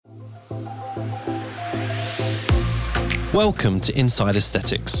Welcome to Inside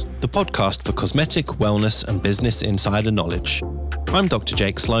Aesthetics, the podcast for cosmetic, wellness and business insider knowledge. I'm Dr.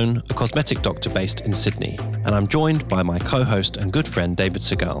 Jake Sloan, a cosmetic doctor based in Sydney, and I'm joined by my co-host and good friend David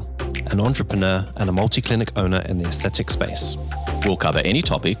Segal, an entrepreneur and a multi-clinic owner in the aesthetic space. We'll cover any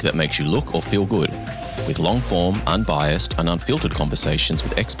topic that makes you look or feel good, with long-form, unbiased and unfiltered conversations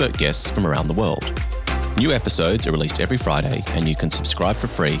with expert guests from around the world. New episodes are released every Friday, and you can subscribe for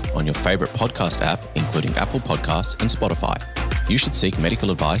free on your favourite podcast app, including Apple Podcasts and Spotify. You should seek medical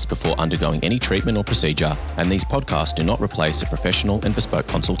advice before undergoing any treatment or procedure, and these podcasts do not replace a professional and bespoke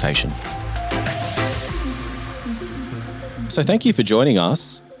consultation. So thank you for joining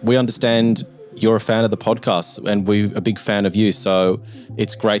us. We understand you're a fan of the podcast and we're a big fan of you. So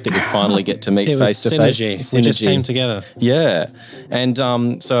it's great that we finally get to meet face to face. Synergy. We just came together. Yeah. And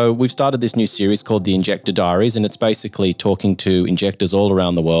so we've started this new series called The Injector Diaries, and it's basically talking to injectors all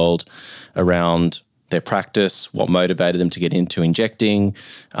around the world around their practice, what motivated them to get into injecting,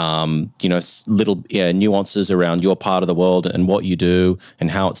 little nuances around your part of the world and what you do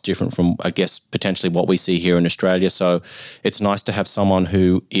and how it's different from, I guess, potentially what we see here in Australia. So it's nice to have someone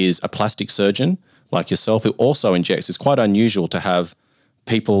who is a plastic surgeon like yourself who also injects. It's quite unusual to have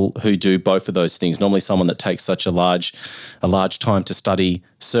people who do both of those things. Normally someone that takes such a large time to study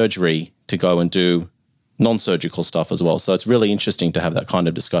surgery to go and do non-surgical stuff as well. So it's really interesting to have that kind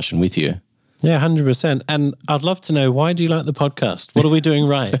of discussion with you. Yeah, 100%. And I'd love to know, why do you like the podcast? What are we doing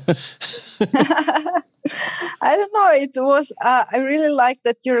right? I don't know. It was, I really like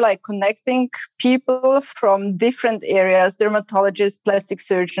that you're like connecting people from different areas, dermatologists, plastic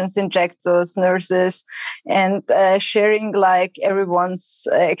surgeons, injectors, nurses, and sharing like everyone's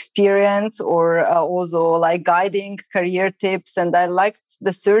experience or also like guiding career tips. And I liked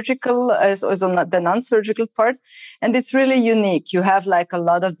the surgical as also not the non-surgical part. And it's really unique. You have like a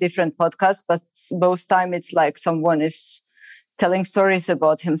lot of different podcasts, but most time it's like someone is telling stories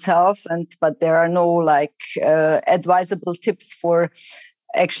about himself, but there are no like advisable tips for.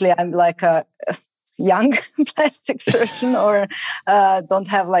 Actually, I'm like a young plastic surgeon or don't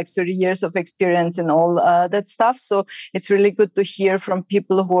have like 30 years of experience in all that stuff. So it's really good to hear from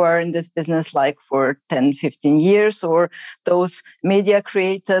people who are in this business like for 10, 15 years, or those media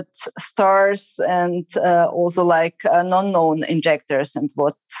created stars and also like non-known injectors and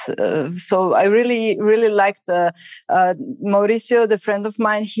what. So I really, really liked Mauricio, the friend of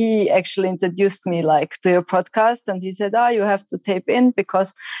mine. He actually introduced me like to your podcast, and he said, you have to tape in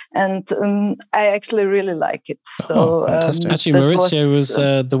I actually really like it. So fantastic. Actually, Mauricio was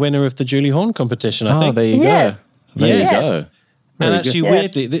the winner of the Julie Horn competition, I think. There you go. There you go. And actually,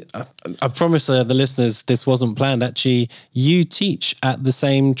 weirdly, I promise the listeners this wasn't planned. Actually, you teach at the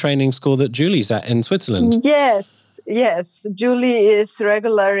same training school that Julie's at in Switzerland. Yes. Julie is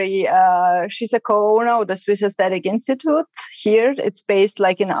regularly, she's a co-owner of the Swiss Aesthetic Institute here. It's based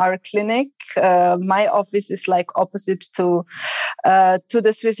like in our clinic. My office is like opposite to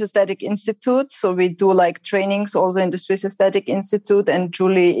the Swiss Aesthetic Institute. So we do like trainings also in the Swiss Aesthetic Institute, and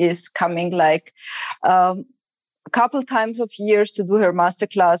Julie is coming like a couple times of years to do her master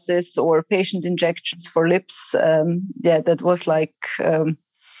classes or patient injections for lips. That was like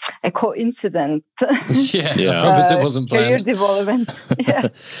a coincidence. I promise it wasn't planned. Career development. Yeah.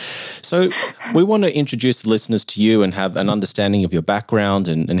 So we want to introduce the listeners to you and have an understanding of your background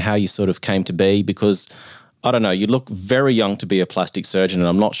and how you sort of came to be, because I don't know, you look very young to be a plastic surgeon, and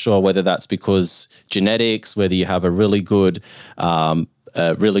I'm not sure whether that's because genetics, whether you have a really good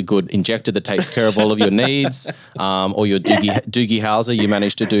injector that takes care of all of your needs, or your Doogie Howser, you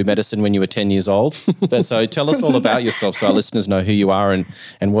managed to do medicine when you were 10 years old. So tell us all about yourself so our listeners know who you are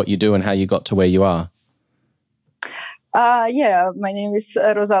and what you do and how you got to where you are. My name is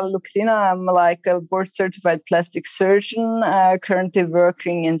Rosal Luklina. I'm like a board-certified plastic surgeon, currently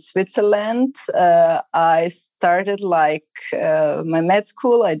working in Switzerland. I started like my med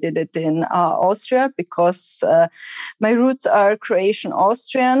school. I did it in Austria because my roots are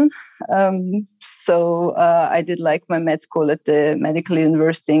Croatian-Austrian. So I did like my med school at the Medical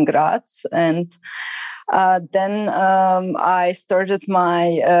University in Graz, and then I started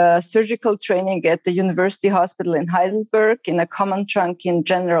my surgical training at the University Hospital in Heidelberg in a common trunk in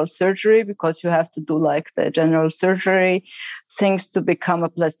general surgery, because you have to do like the general surgery things to become a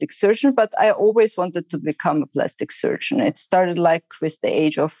plastic surgeon. But I always wanted to become a plastic surgeon. It started like with the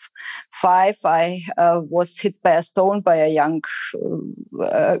age of 5. I was hit by a stone by a young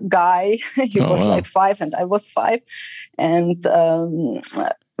guy. He was like 5 and I was 5. And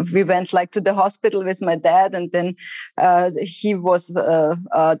we went like to the hospital with my dad, and then he was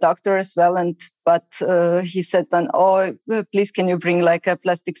a doctor as well. But he said then, "Oh, please, can you bring like a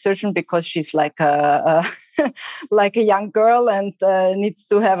plastic surgeon, because she's like a like a young girl and needs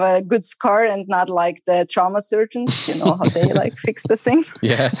to have a good scar and not like the trauma surgeons, you know how they like fix the things."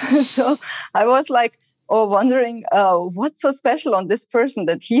 Yeah. So I was like, wondering what's so special on this person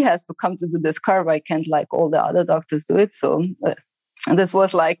that he has to come to do the scar. Why can't like all the other doctors do it? So. And this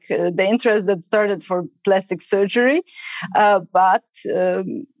was like the interest that started for plastic surgery, but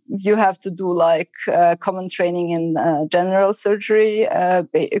you have to do like common training in general surgery,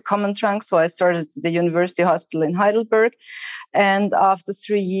 common trunk. So I started at the University Hospital in Heidelberg. And after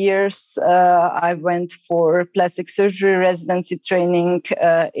 3 years, I went for plastic surgery residency training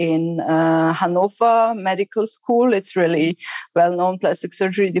in Hannover Medical School. It's really well-known plastic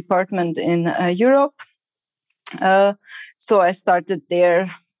surgery department in Europe. So I started there,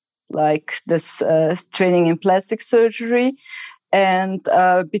 like this training in plastic surgery. And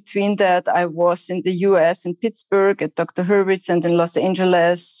between that, I was in the US, in Pittsburgh, at Dr. Hurwitz, and in Los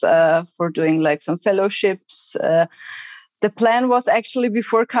Angeles for doing like some fellowships. The plan was actually,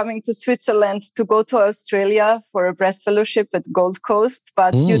 before coming to Switzerland, to go to Australia for a breast fellowship at Gold Coast.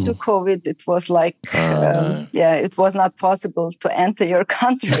 But due to COVID, it was like, it was not possible to enter your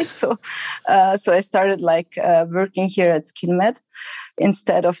country. So I started like working here at SkinMed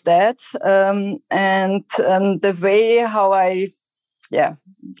instead of that. And the way how I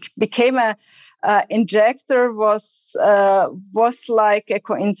became a injector was like a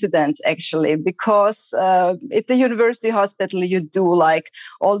coincidence, actually, because at the university hospital you do like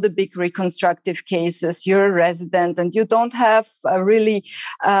all the big reconstructive cases. You're a resident and you don't have a really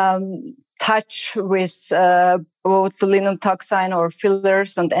touch with botulinum toxin or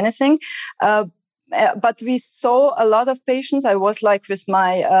fillers and anything. But we saw a lot of patients. I was like with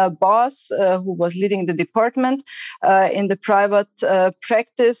my boss, who was leading the department in the private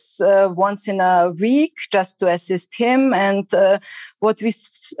practice once in a week, just to assist him. And what we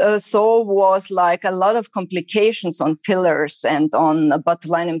saw was like a lot of complications on fillers and on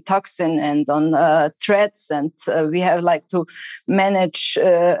botulinum toxin and on threads. And we have like to manage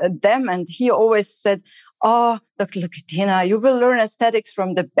them. And he always said, "Oh, Dr. Lucatina, you will learn aesthetics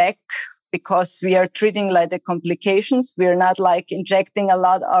from the back, because we are treating like the complications. We're not like injecting a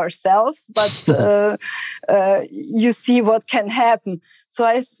lot ourselves, but you see what can happen." So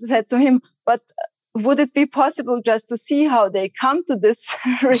I said to him, "But would it be possible just to see how they come to this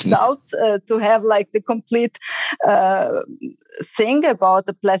result, to have like the complete thing about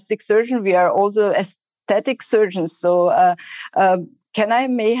the plastic surgeon? We are also aesthetic surgeons. So can I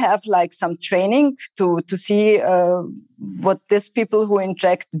may have like some training to see what these people who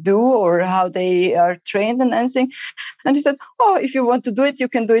inject do, or how they are trained and anything?" And he said, "Oh, if you want to do it, you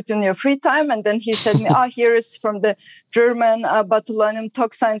can do it in your free time." And then he said to me, "Here is from the German Botulinum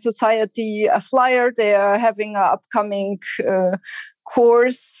Toxin Society a flyer. They are having an upcoming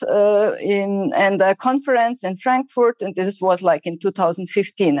course and a conference in Frankfurt." And this was like in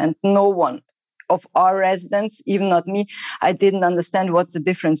 2015, and no one of our residents, even not me, I didn't understand what's the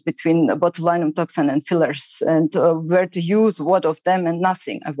difference between botulinum toxin and fillers, and where to use what of them, and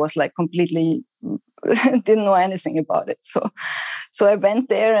nothing. I was like completely didn't know anything about it. So I went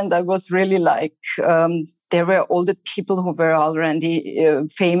there, and I was really like, there were all the people who were already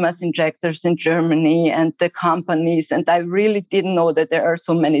famous injectors in Germany, and the companies. And I really didn't know that there are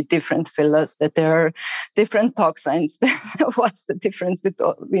so many different fillers, that there are different toxins. What's the difference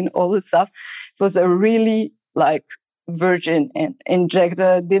between all the stuff? It was a really like virgin injector.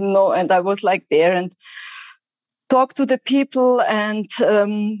 I didn't know. And I was like there and talk to the people and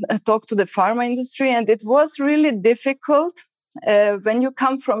talk to the pharma industry. And it was really difficult when you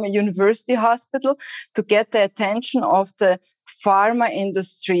come from a university hospital to get the attention of the pharma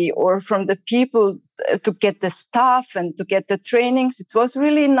industry, or from the people to get the staff and to get the trainings. It was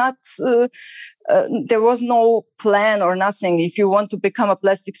really not, there was no plan or nothing. If you want to become a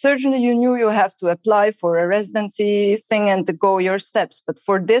plastic surgeon, you knew you have to apply for a residency thing and go your steps. But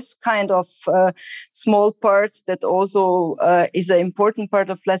for this kind of small part that also is an important part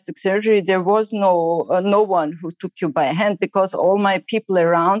of plastic surgery, there was no one who took you by hand, because all my people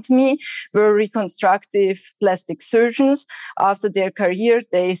around me were reconstructive plastic surgeons. After their career,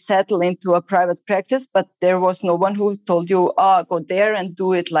 they settle into a private practice, but there was no one who told you, go there and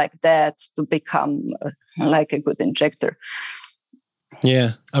do it like that to become like a good injector.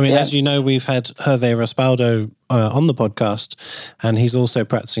 Yeah. I mean, as you know, we've had Hervé Raspaldo on the podcast, and he's also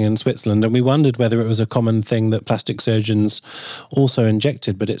practicing in Switzerland. And we wondered whether it was a common thing that plastic surgeons also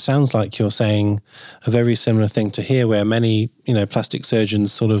injected. But it sounds like you're saying a very similar thing to here, where many, plastic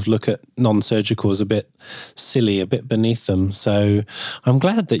surgeons sort of look at non-surgical as a bit silly, a bit beneath them. So I'm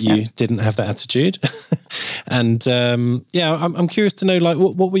glad that you didn't have that attitude. And I'm curious to know, like,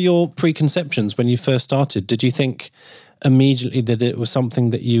 what were your preconceptions when you first started? Did you think immediately that it was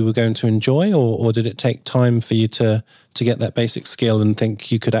something that you were going to enjoy, or did it take time for you to get that basic skill and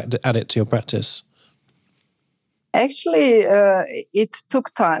think you could add it to your practice? Actually, it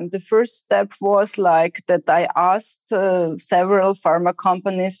took time. The first step was like that I asked several pharma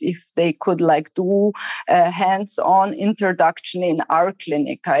companies if they could do a hands-on introduction in our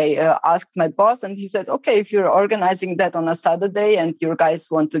clinic. I asked my boss, and he said, okay, if you're organizing that on a Saturday and your guys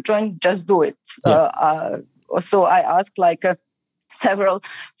want to join, just do it. Yeah. So I asked several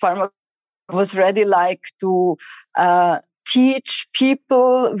pharma was ready to teach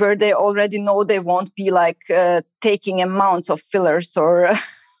people where they already know they won't be taking amounts of fillers or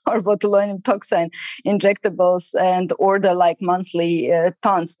botulinum toxin injectables and order monthly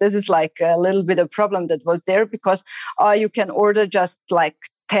tons. This is a little bit of problem that was there, because you can order just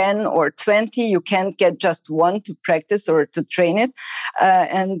 10 or 20, you can't get just one to practice or to train it.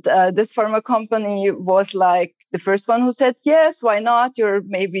 And this pharma company was the first one who said, yes, why not? You're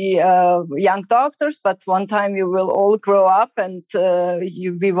maybe young doctors, but one time you will all grow up, and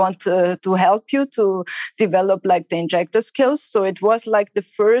we want to help you to develop the injector skills. So it was the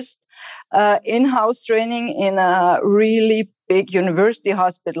first in-house training in a really big university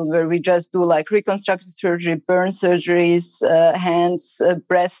hospital, where we just do reconstructive surgery, burn surgeries, hands,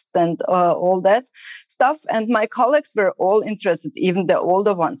 breast, and all that stuff. And my colleagues were all interested, even the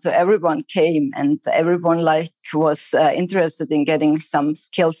older ones. So everyone came, and everyone was interested in getting some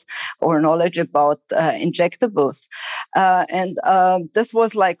skills or knowledge about injectables. And this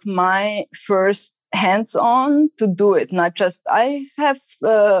was my first hands-on to do it. Not just, I have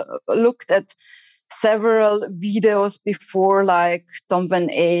looked at several videos before, Tom Van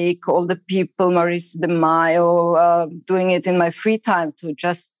Eyck, all the people, Maurice de Mayo, doing it in my free time to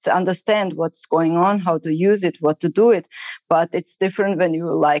just understand what's going on, how to use it, what to do it. But it's different when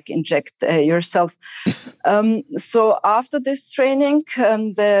you inject yourself. So after this training,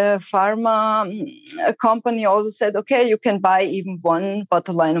 the pharma company also said, okay, you can buy even one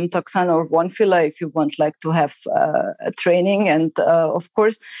botulinum toxin or one filler if you want to have a training. And of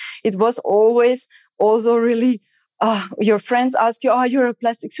course, it was always also really, your friends ask you, oh, you're a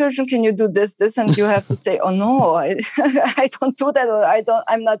plastic surgeon, can you do this? And you have to say, oh no, I don't do that, or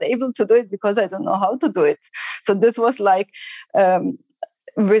I'm not able to do it because I don't know how to do it. So this was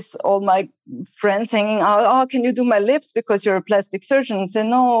with all my friends hanging out, oh, can you do my lips because you're a plastic surgeon? And say,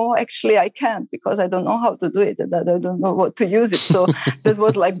 no, actually I can't, because I don't know how to do it, and I don't know what to use it. So this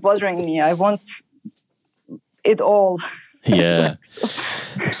was bothering me. I want it all. Yeah.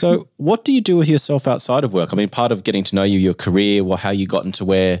 So what do you do with yourself outside of work? I mean, part of getting to know you, your career, how you got into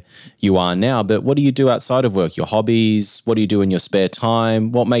where you are now, but what do you do outside of work? Your hobbies? What do you do in your spare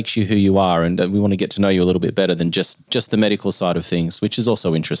time? What makes you who you are? And we want to get to know you a little bit better than just the medical side of things, which is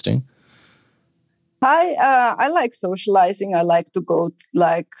also interesting. I like socializing. I like to go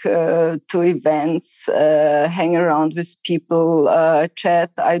to events, hang around with people, chat.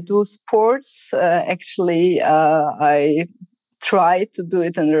 I do sports. Actually, I try to do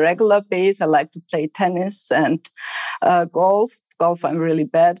it on a regular basis. I like to play tennis and golf. Golf, I'm really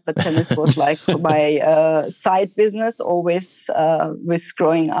bad, but tennis was my side business always with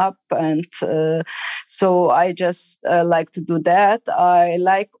growing up. And so I just like to do that. I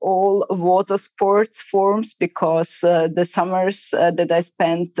like all water sports forms, because the summers that I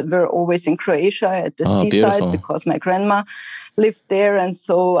spent were always in Croatia at the seaside, beautiful. Because my grandma lived there. And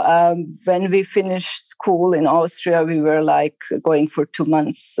so when we finished school in Austria, we were going for 2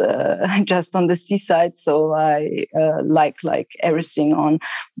 months just on the seaside. So I like everything on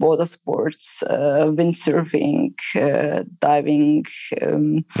water sports, windsurfing, diving.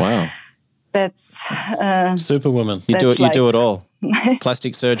 Wow. That's Superwoman. You do it all.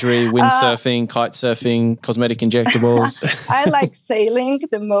 Plastic surgery, windsurfing, kite surfing, cosmetic injectables. I like sailing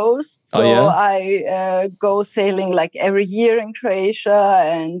the most. So I go sailing every year in Croatia.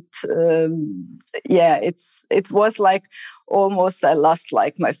 And it was almost I lost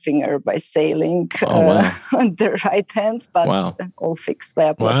my finger by sailing on the right hand, but all fixed by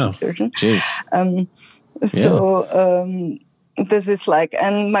a plastic surgeon. Jeez. this is like,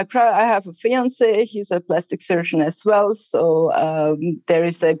 and I have a fiance, he's a plastic surgeon as well. So there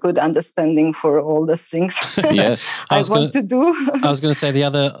is a good understanding for all the things Yes. I want to do. I was going to say the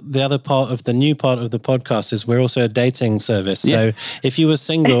other part of the new part of the podcast is we're also a dating service. So if you were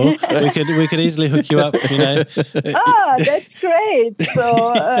single, we could easily hook you up, That's great.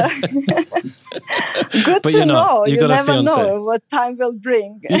 So good but to know. You've you got never a fiance. know what time will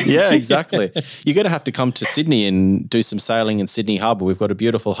bring. Yeah, exactly. You're going to have to come to Sydney and do some sailing in Sydney Harbour. We've got a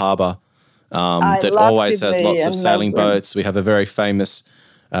beautiful harbour that always has lots of sailing boats. We have a very famous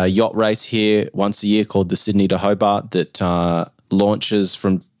yacht race here once a year called the Sydney to Hobart that launches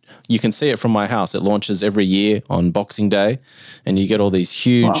from, you can see it from my house. It launches every year on Boxing Day, and you get all these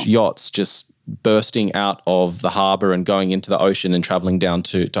huge yachts just bursting out of the harbour and going into the ocean and travelling down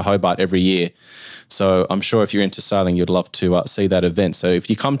to Hobart every year. So I'm sure if you're into sailing, you'd love to see that event. So if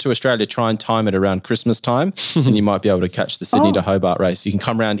you come to Australia, try and time it around Christmas time, and you might be able to catch the Sydney to Hobart race. You can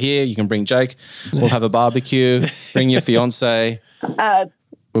come around here. You can bring Jake. We'll have a barbecue. Bring your fiance.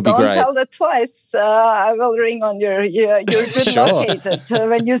 Would be Don't great. tell that twice. I will ring on you're good located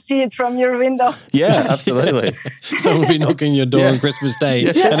when you see it from your window. Yeah, absolutely. Someone will be knocking your door on Christmas Day,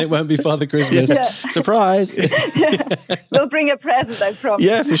 and it won't be Father Christmas. Yeah. Surprise. We'll bring a present, I promise.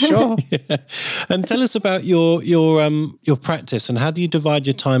 Yeah, for sure. And tell us about your practice, and how do you divide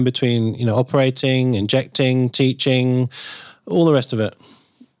your time between operating, injecting, teaching, all the rest of it?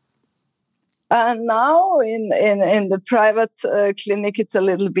 Now in the private clinic, it's a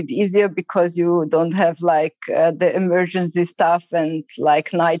little bit easier because you don't have like the emergency stuff and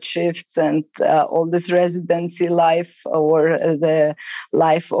like night shifts and all this residency life or the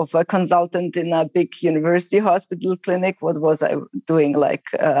life of a consultant in a big university hospital clinic. What was I doing like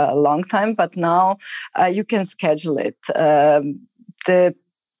a long time? But now you can schedule it.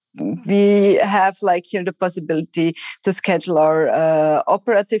 We have like here the possibility to schedule our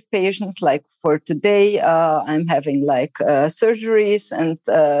operative patients. Like for today, I'm having like surgeries, and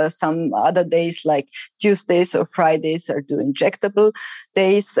some other days like Tuesdays or Fridays are doing injectable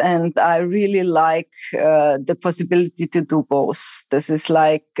days. And I really like the possibility to do both. This is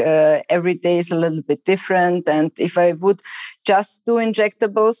like every day is a little bit different. And if I would just do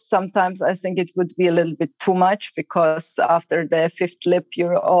injectables, sometimes I think it would be a little bit too much, because after the fifth lip,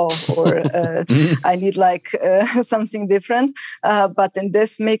 you're off, or I need like something different. But in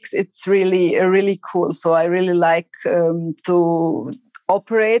this mix, it's really cool. So I really like to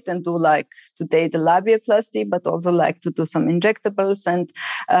operate and do like today the labiaplasty, but also like to do some injectables and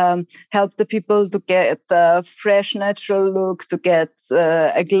help the people to get a fresh, natural look, to get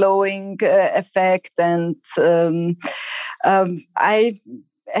a glowing effect. And I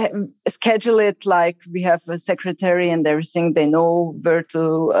schedule it like we have a secretary and everything. They know where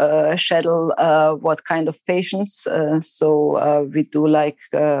to schedule what kind of patients. So we do like,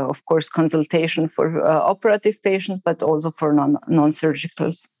 of course, consultation for operative patients, but also for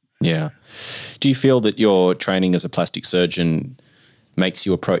non-surgicals. Yeah. Do you feel that your training as a plastic surgeon makes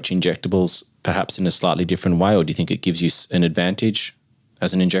you approach injectables perhaps in a slightly different way, or do you think it gives you an advantage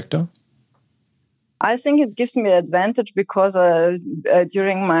as an injector? I think it gives me an advantage because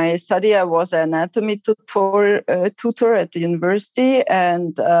during my study, I was an anatomy tutor at the university,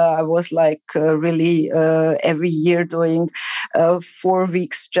 and I was like really every year doing 4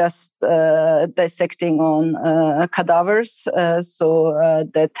 weeks just dissecting on cadavers. So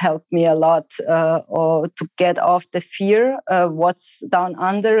that helped me a lot to get off the fear, what's down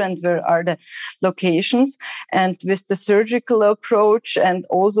under and where are the locations. And with the surgical approach and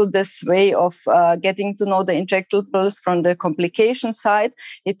also this way of getting to know the injectables from the complication side,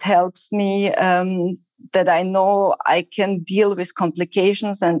 it helps me that I know I can deal with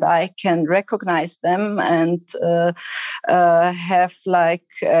complications and I can recognize them and have like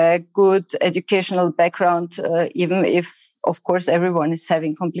a good educational background, even if, of course, everyone is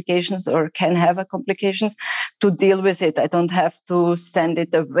having complications or can have complications, to deal with it. I don't have to send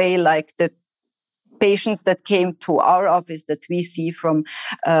it away like the patients that came to our office that we see from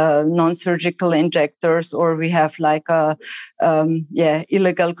non-surgical injectors, or we have like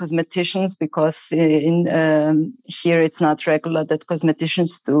illegal cosmeticians, because in here it's not regular that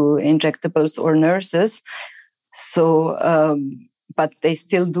cosmeticians do injectables or nurses. So but they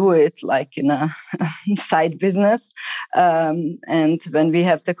still do it like in a side business. And when we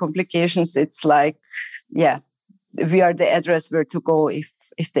have the complications, it's like, we are the address where to go if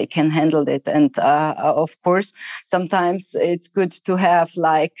if they can handle it. And of course, sometimes it's good to have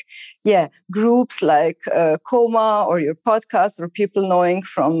groups like COMA or your podcast or people knowing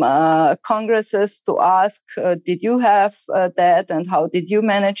from congresses to ask, did you have that and how did you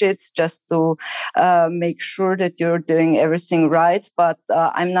manage it, just to make sure that you're doing everything right. But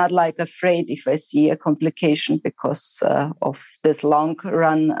I'm not afraid if I see a complication because of this long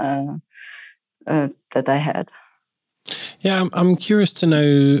run that I had. Yeah, I'm curious to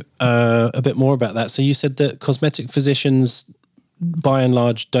know a bit more about that. So you said that cosmetic physicians, by and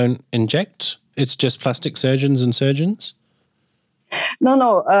large, don't inject. It's just plastic surgeons and surgeons?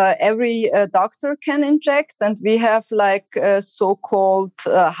 No. Every doctor can inject, and we have so-called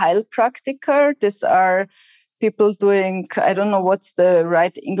Heilpraktiker. These are people doing, I don't know what's the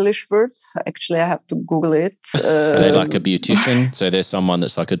right English word. Actually, I have to Google it. Are they like a beautician? So there's someone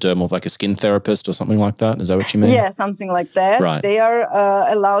that's like a dermal, like a skin therapist or something like that? Is that what you mean? Yeah, something like that. Right. They are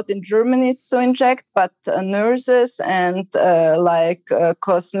allowed in Germany to inject, but nurses and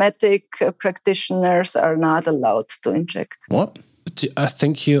cosmetic practitioners are not allowed to inject. What? I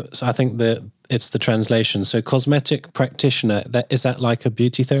think that it's the translation. So cosmetic practitioner, is that like a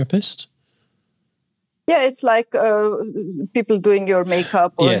beauty therapist? Yeah, it's like people doing your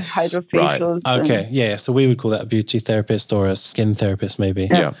makeup or hydrofacials. Right. Okay, yeah. So we would call that a beauty therapist or a skin therapist, maybe.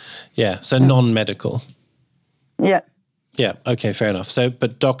 Yeah. So non-medical. Yeah. Yeah. Okay. Fair enough. So,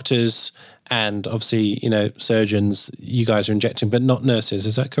 but doctors and obviously, surgeons, you guys are injecting, but not nurses.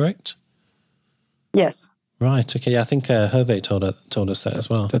 Is that correct? Yes. Right. Okay. I think Hervé told us that as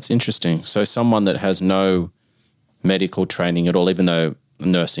well. That's interesting. So someone that has no medical training at all, even though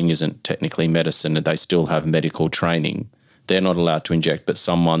nursing isn't technically medicine, they still have medical training, they're not allowed to inject, but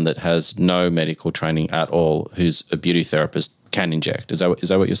someone that has no medical training at all, who's a beauty therapist, can inject. Is that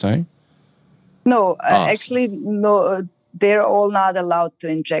what you're saying? No, actually, no. They're all not allowed to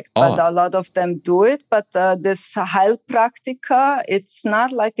inject, but a lot of them do it. But this Heilpraktiker, it's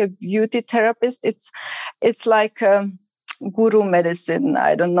not like a beauty therapist. It's like guru medicine.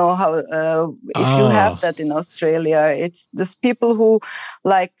 I don't know how if you have that in Australia. It's these people who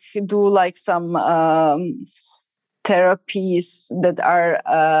do some therapies that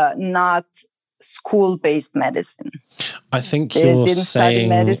are not school-based medicine. I think you're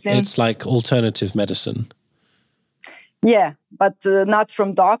saying it's like alternative medicine. Yeah, but not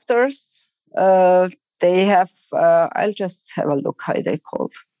from doctors. They have. I'll just have a look how they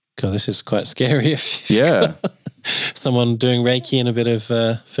called. God, this is quite scary. Yeah. Someone doing Reiki and a bit of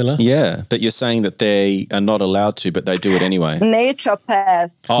filler? Yeah, but you're saying that they are not allowed to, but they do it anyway.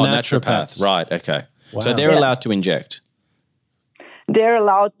 Naturopaths. Oh, naturopaths. Right, okay. Wow. So they're allowed to inject? They're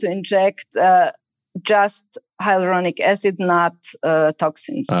allowed to inject just hyaluronic acid, not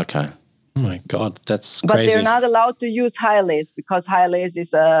toxins. Okay. Oh my God, that's crazy. But they're not allowed to use Hyalase because Hyalase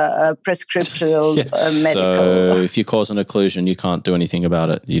is a prescriptional medical. So if you cause an occlusion, you can't do anything about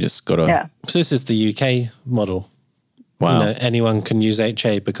it. You just got to... Yeah. So this is the UK model. Wow. Anyone can use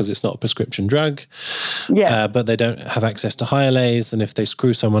HA because it's not a prescription drug. Yes. But they don't have access to Hyalase, and if they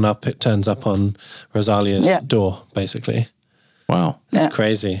screw someone up, it turns up on Rosalia's door, basically. Wow. That's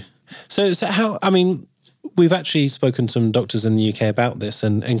crazy. So how... I mean... We've actually spoken to some doctors in the UK about this,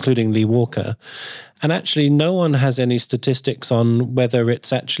 and including Lee Walker, and actually no one has any statistics on whether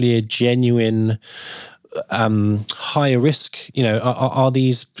it's actually a genuine higher risk. Are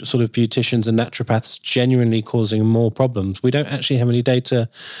these sort of beauticians and naturopaths genuinely causing more problems? We don't actually have any data.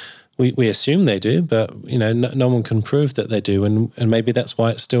 We assume they do, but no one can prove that they do, and maybe that's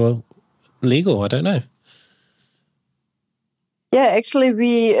why it's still legal. I don't know. Yeah, actually,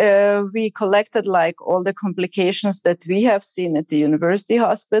 we collected all the complications that we have seen at the university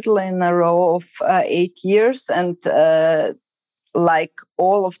hospital in a row of 8 years, and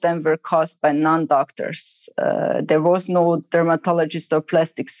all of them were caused by non-doctors. There was no dermatologist or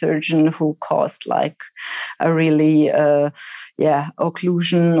plastic surgeon who caused a really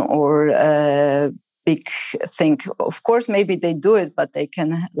occlusion or big thing. Of course, maybe they do it, but they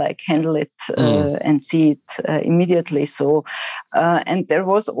can handle it and see it immediately. So, and there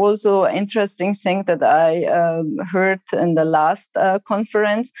was also an interesting thing that I heard in the last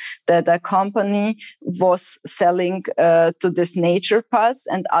conference, that a company was selling to this naturopaths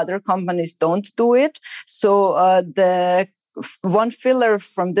and other companies don't do it. So the one filler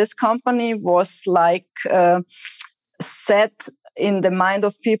from this company was set in the mind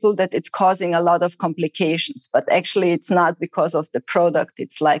of people that it's causing a lot of complications, but actually it's not because of the product,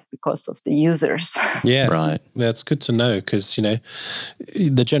 it's because of the users. Yeah, right. That's good to know, because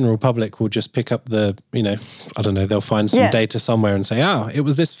the general public will just pick up the I don't know, they'll find some data somewhere and say, it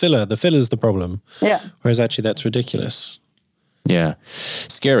was this filler, the filler's the problem. Yeah. Whereas actually that's ridiculous. Yeah,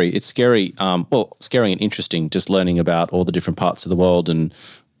 scary. It's scary. Scary and interesting. Just learning about all the different parts of the world and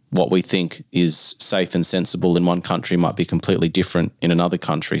what we think is safe and sensible in one country might be completely different in another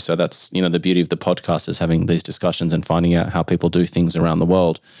country. So that's, the beauty of the podcast is having these discussions and finding out how people do things around the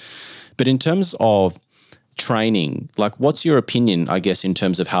world. But in terms of training, like what's your opinion, I guess, in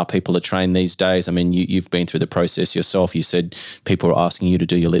terms of how people are trained these days? I mean, you've been through the process yourself. You said people were asking you to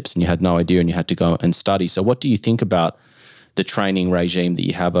do your lips and you had no idea and you had to go and study. So what do you think about the training regime that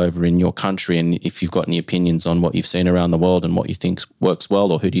you have over in your country, and if you've got any opinions on what you've seen around the world and what you think works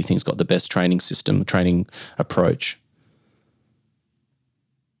well, or who do you think's got the best training system, training approach?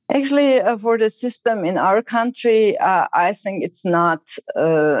 Actually, for the system in our country, I think it's not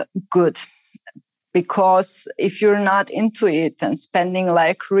good. Because if you're not into it and spending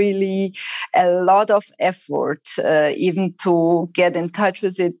like really a lot of effort, even to get in touch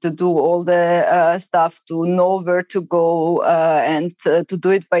with it, to do all the stuff, to know where to go and to do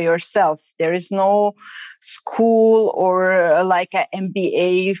it by yourself. There is no school or like an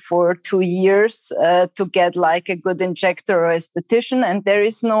MBA for 2 years to get like a good injector or esthetician, and there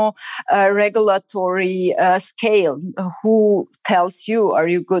is no regulatory scale. Who tells you are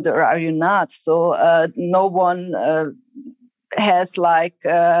you good or are you not? So no one has like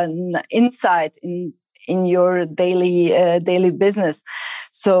an insight in your daily business.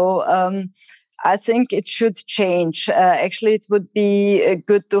 So I think it should change. Actually, it would be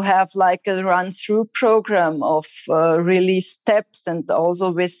good to have like a run-through program of really steps, and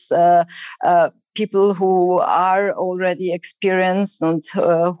also with people who are already experienced and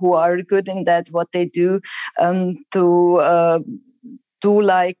who are good in that, what they do, to do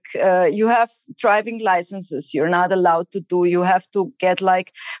like you have driving licenses you're not allowed to do. You have to get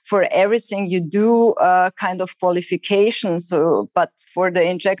like for everything you do kind of qualifications. So, but for the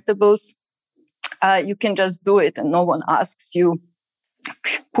injectables, you can just do it and no one asks you.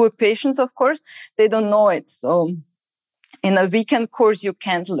 Poor patients, of course, they don't know it. So in a weekend course, you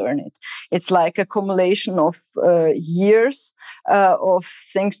can't learn it. It's like a accumulation of years of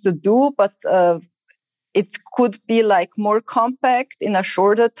things to do, but it could be like more compact in a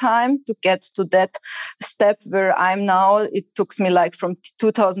shorter time to get to that step where I'm now. It took me like from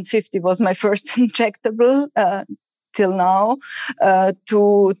 2050 was my first injectable till now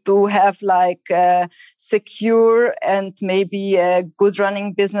to have like a secure and maybe a good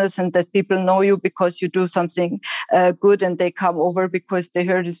running business, and that people know you because you do something good and they come over because they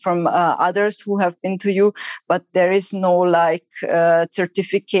heard it from others who have been to you. But there is no like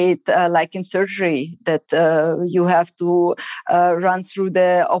certificate like in surgery that you have to run through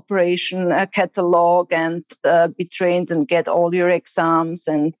the operation catalog and be trained and get all your exams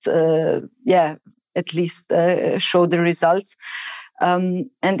and at least show the results. And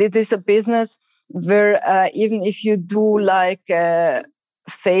it is a business where even if you do like a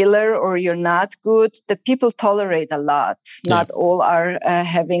failure or you're not good, the people tolerate a lot. Yeah. Not all are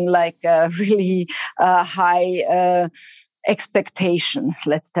having like a really high expectations,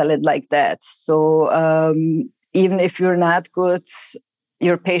 let's tell it like that. So even if you're not good,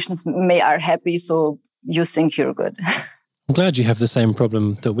 your patients are happy, so you think you're good. I'm glad you have the same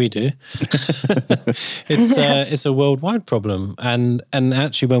problem that we do. It's a worldwide problem. And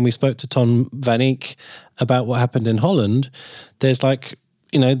actually, when we spoke to Tom van Eyck about what happened in Holland, there's like,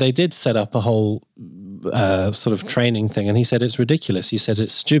 they did set up a whole sort of training thing. And he said it's ridiculous. He said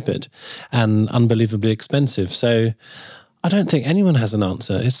it's stupid and unbelievably expensive. So I don't think anyone has an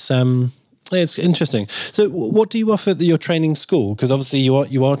answer. It's interesting. So what do you offer at your training school? Because obviously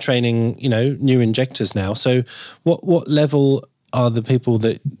you are training, new injectors now. So what level are the people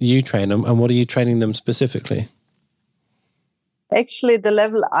that you train, and what are you training them specifically? Actually, the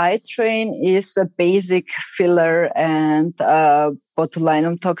level I train is a basic filler and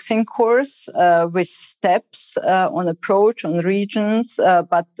botulinum toxin course with steps on approach, on regions.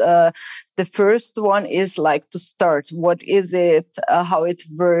 But the first one is like to start. What is it? How it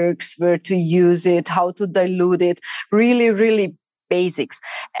works? Where to use it? How to dilute it? Really, really basics.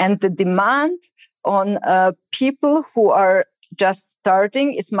 And the demand on people who are just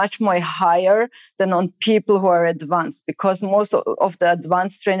starting is much more higher than on people who are advanced, because most of the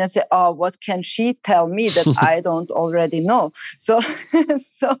advanced trainers say, oh, what can she tell me that I don't already know? So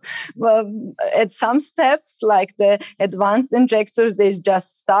at some steps, like the advanced injectors, they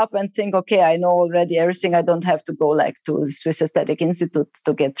just stop and think, okay, I know already everything. I don't have to go like to the Swiss Aesthetic Institute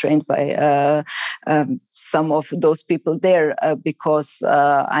to get trained by some of those people there because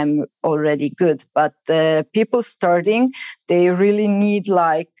I'm already good. But the people starting, they really need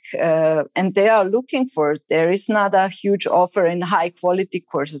and they are looking for it. There is not a huge offer in high quality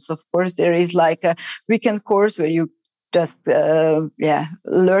courses. Of course, there is like a weekend course where you just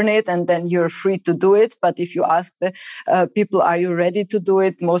learn it, and then you're free to do it. But if you ask the people, are you ready to do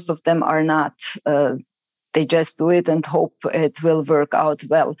it? Most of them are not. They just do it and hope it will work out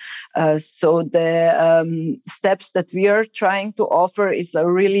well. So the steps that we are trying to offer is a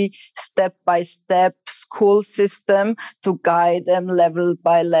really step-by-step school system to guide them level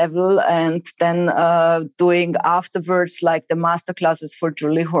by level, and then doing afterwards like the masterclasses for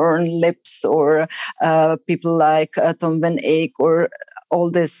Julie Horn-Lipps or people like Tom Van Eyck or all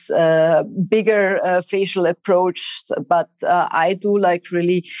this bigger facial approach. But I do like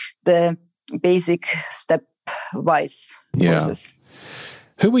really the basic step-wise courses.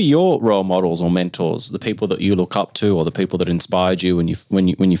 Who were your role models or mentors? The people that you look up to, or the people that inspired you when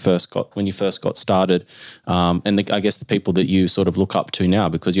you first got started, and I guess the people that you sort of look up to now,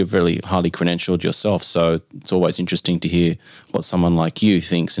 because you're very highly credentialed yourself. So it's always interesting to hear what someone like you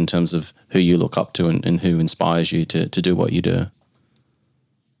thinks in terms of who you look up to and who inspires you to do what you do.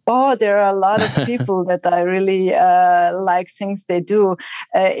 Oh, there are a lot of people that I really like things they do.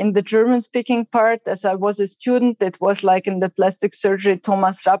 In the German-speaking part, as I was a student, it was like in the plastic surgery,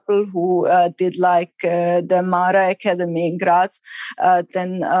 Thomas Rappel, who did like the Mara Academy in Graz.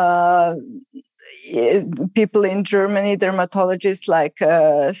 Then people in Germany, dermatologists like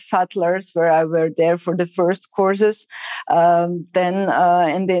Sattlers, where I were there for the first courses. Then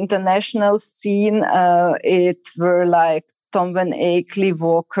in the international scene, it were like Tom Van Eyck, Lee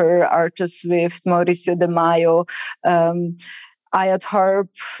Walker, Arthur Swift, Mauricio De Mayo, Ayat Harb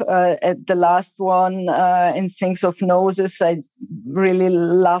at the last one in Things of Noses. I really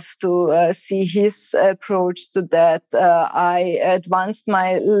love to see his approach to that. I advanced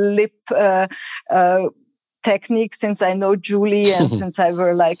my lip technique since I know Julie and since I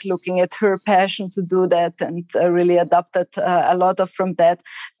were like looking at her passion to do that, and really adopted a lot of from that.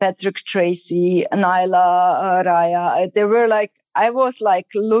 Patrick Tracy, Naila Raya, they were like, I was like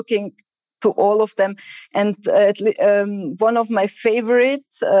looking to all of them, and one of my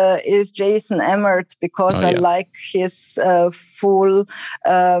favorites is Jason Emmert, because I like his full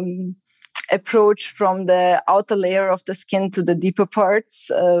approach from the outer layer of the skin to the deeper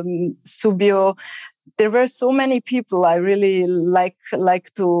parts. Subio. There were so many people I really like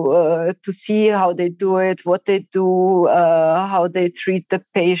to see how they do it, what they do, how they treat the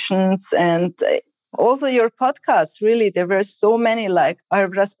patients, and also your podcast. Really, there were so many like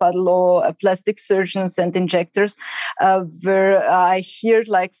Barbara Spadlo, plastic surgeons and injectors, where I hear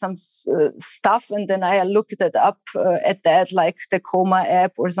like some stuff, and then I looked it up at that, like the Coma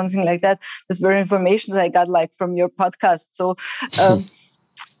app or something like that. Those were information that I got like from your podcast. So.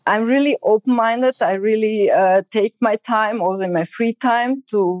 I'm really open-minded. I really take my time, also in my free time,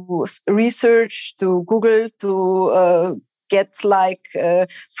 to research, to Google, to get like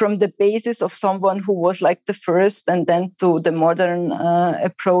from the basis of someone who was like the first, and then to the modern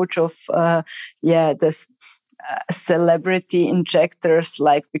approach of this celebrity injectors,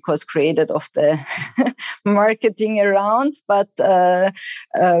 like because created of the marketing around, but.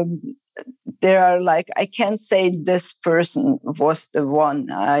 There are like, I can't say this person was the one.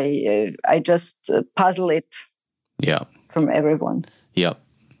 I just puzzle it from everyone. Yeah.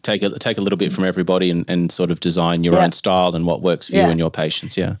 Take a little bit from everybody and sort of design your own style and what works for you and your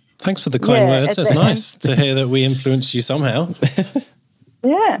patients. Yeah. Thanks for the kind words. It's nice to hear that we influenced you somehow.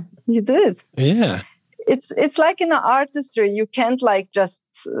 Yeah, you did. Yeah. It's like in an artistry, you can't like just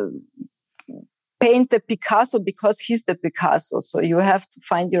paint the Picasso because he's the Picasso. So you have to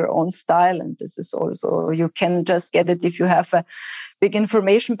find your own style. And this is also, you can just get it if you have a big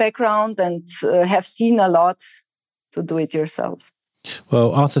information background and have seen a lot to do it yourself.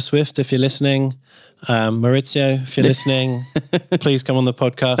 Well, Arthur Swift, if you're listening, Maurizio, if you're listening, please come on the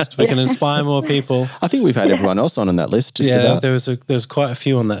podcast. We can inspire more people. I think we've had everyone else on that list. About. There's quite a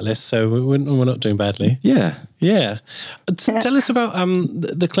few on that list, so we're not doing badly. Yeah. Tell us about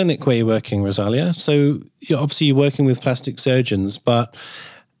the clinic where you're working, Rosalia. So obviously you're working with plastic surgeons, but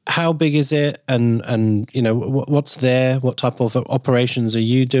how big is it? And you know, what's there? What type of operations are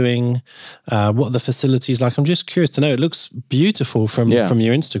you doing? What are the facilities like? I'm just curious to know. It looks beautiful from your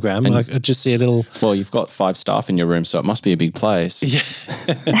Instagram. And I just see a little... Well, you've got 5 staff in your room, so it must be a big place.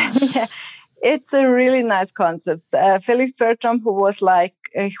 Yeah. It's a really nice concept. Felix Bertram, who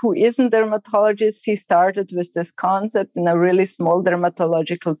isn't dermatologist, he started with this concept in a really small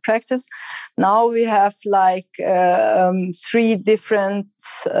dermatological practice. Now we have like 3 different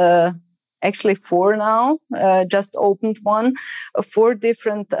actually 4 now, just opened one, 4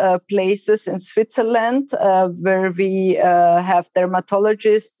 different places in Switzerland where we have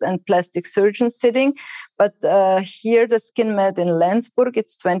dermatologists and plastic surgeons sitting. But here, the SkinMed in Lenzburg,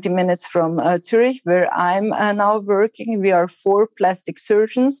 it's 20 minutes from Zurich, where I'm now working. We are 4 plastic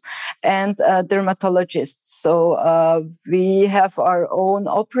surgeons and dermatologists. So we have our own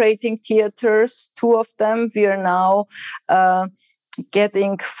operating theaters, 2 of them. We are now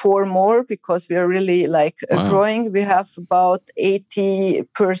getting 4 more because we are really growing. We have about 80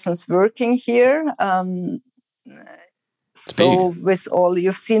 persons working here. So with all,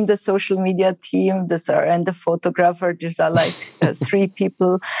 you've seen the social media team, and the photographer, there's 3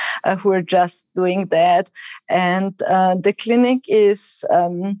 people who are just doing that. And the clinic is,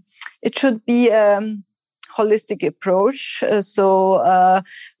 it should be holistic approach. So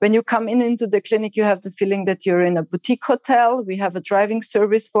when you come into the clinic, you have the feeling that you're in a boutique hotel. We have a driving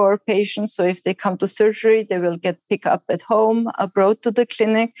service for our patients. So if they come to surgery, they will get picked up at home, brought to the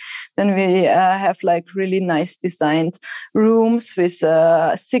clinic. Then we have really nice designed rooms with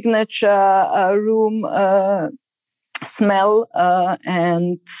a signature room smell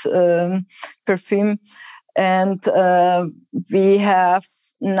and perfume. And we have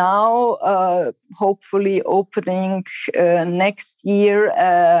now hopefully opening next year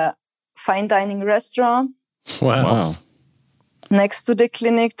a fine dining restaurant. Wow. Next to the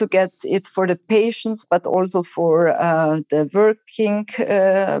clinic to get it for the patients, but also for the working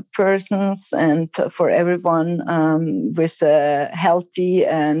persons and for everyone with a healthy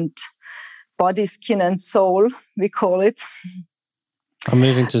and body, skin and soul, we call it. I'm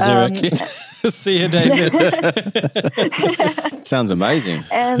moving to Zurich. See you, David. Sounds amazing.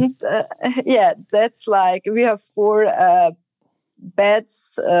 And that's we have 4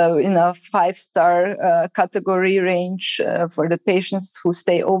 beds in a 5-star category range for the patients who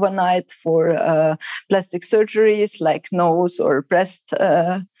stay overnight for plastic surgeries like nose or breast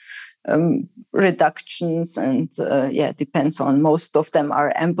reductions, and depends on. Most of them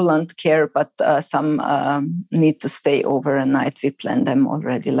are ambulant care, but some need to stay overnight. We plan them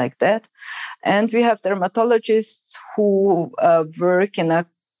already like that. And we have dermatologists who work in a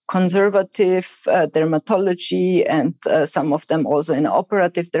conservative dermatology, and some of them also in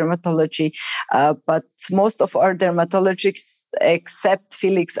operative dermatology. But most of our dermatologists, except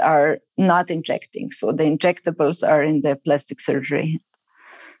Felix, are not injecting. So the injectables are in the plastic surgery.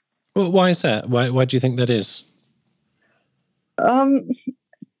 Well, why is that? Why do you think that is?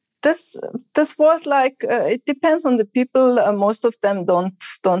 This was it depends on the people. Most of them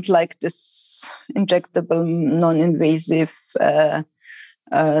don't like this injectable, non-invasive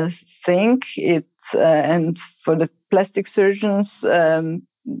thing. And for the plastic surgeons,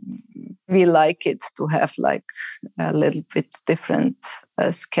 we like it to have a little bit different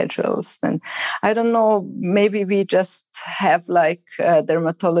schedules. And I don't know, maybe we just have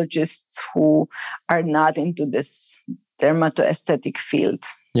dermatologists who are not into this dermatoaesthetic field.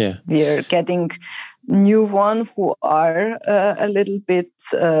 Yeah. We are getting new one who are a little bit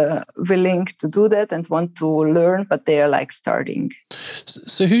willing to do that and want to learn, but they are starting.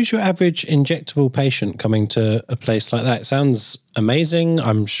 So who's your average injectable patient coming to a place like that? It sounds amazing.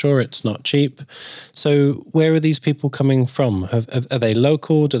 I'm sure it's not cheap. So where are these people coming from? Are they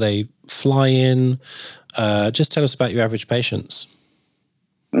local? Do they fly in? Just tell us about your average patients.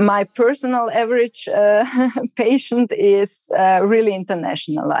 My personal average patient is really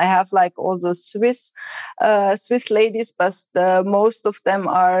international. I have also Swiss ladies, but most of them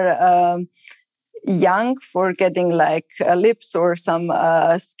are young for getting lips or some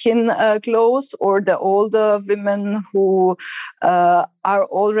skin glows, or the older women who are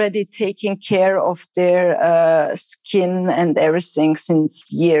already taking care of their skin and everything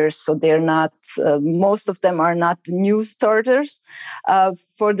since years. So they're not, most of them are not new starters.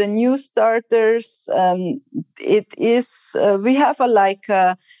 For the new starters, it is, we have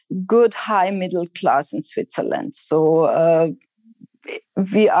a good high middle class in Switzerland. So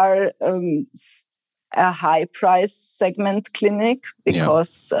we are a high price segment clinic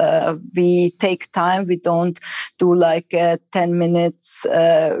because we take time. We don't do a 10 minutes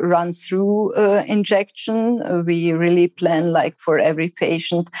run through injection. We really plan for every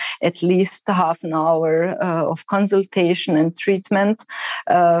patient at least half an hour of consultation and treatment.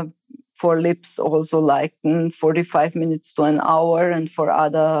 For lips also 45 minutes to an hour, and for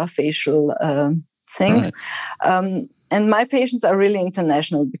other facial things. Right. And my patients are really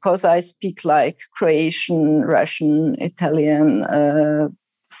international because I speak Croatian, Russian, Italian.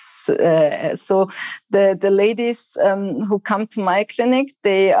 So the ladies who come to my clinic,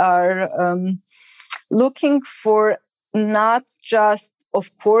 they are looking for not just of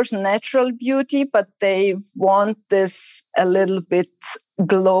course, natural beauty, but they want this a little bit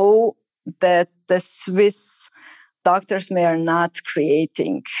glow that the Swiss doctors may are not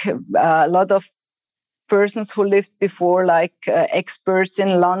creating. A lot of persons who lived before, like experts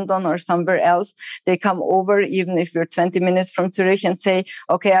in London or somewhere else, they come over, even if you're 20 minutes from Zurich, and say,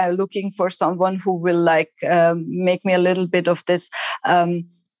 okay, I'm looking for someone who will make me a little bit of this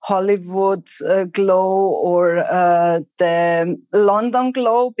Hollywood glow or the London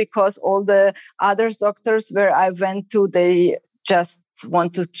glow, because all the other doctors where I went to, they just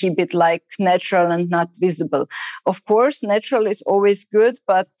want to keep it like natural and not visible. Of course, natural is always good,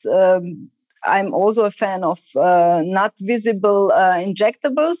 but I'm also a fan of not visible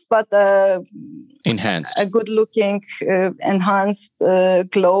injectables, but enhanced, a good-looking, enhanced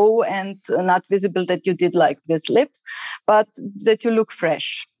glow, and not visible that you did like this lips, but that you look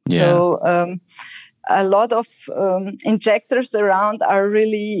fresh. Yeah. So a lot of injectors around are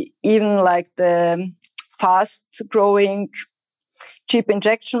really even like the fast-growing cheap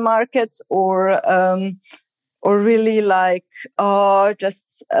injection markets, or really like,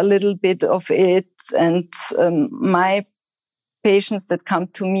 just a little bit of it. And my patients that come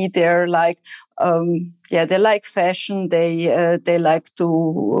to me, they're like, they like fashion. They like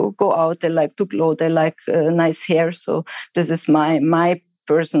to go out. They like to glow. They like nice hair. So this is my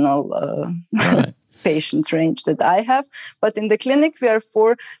personal patients range that I have. But in the clinic, we are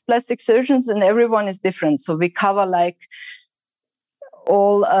 4 plastic surgeons, and everyone is different. So we cover like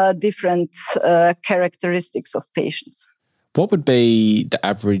all different characteristics of patients. What would be the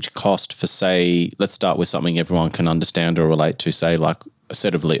average cost for, say, let's start with something everyone can understand or relate to, say like a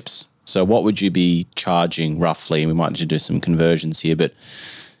set of lips. So what would you be charging roughly? We might need to do some conversions here, but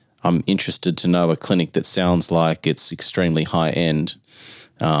I'm interested to know a clinic that sounds like it's extremely high end,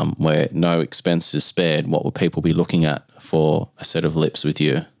 where no expense is spared. What would people be looking at for a set of lips with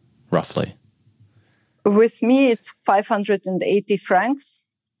you, roughly? With me, it's 580 francs.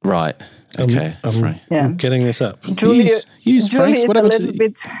 Right. Okay. I'm getting this up. Julie use francs. Is Whatever. a little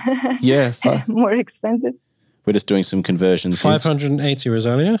bit more expensive. We're just doing some conversions. 580,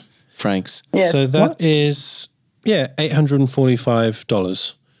 Rosalia? Francs. Yes. So that is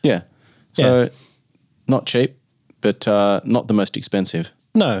 $845. Yeah. So not cheap, but not the most expensive.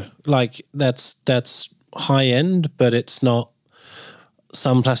 No, like that's high end, but it's not.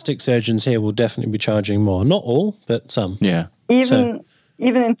 Some plastic surgeons here will definitely be charging more. Not all, but some. Yeah. Even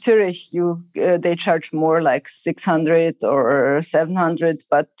in Zurich, they charge more, like 600 or 700.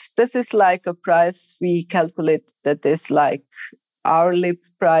 But this is like a price we calculate that is like our lip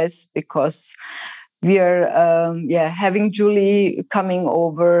price, because we are having Julie coming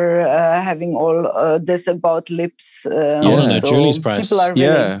over, having all this about lips. So Julie's price. People are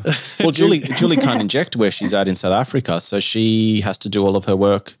really Well, Julie can't inject where she's at in South Africa, so she has to do all of her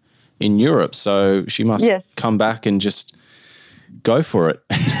work in Europe. So she must come back and just go for it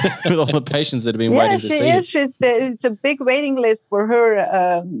with all the patients that have been waiting to see it. It's a big waiting list for her.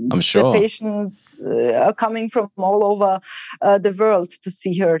 I'm sure. The patients are coming from all over the world to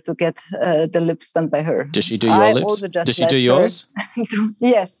see her, to get the lips done by her. Does she do your lips? Does she do yours?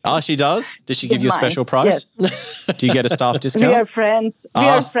 Yes. Oh, she does? Does she give you a special price? Yes. Do you get a staff discount? We are friends.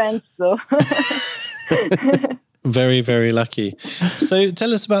 So... Very, very lucky. So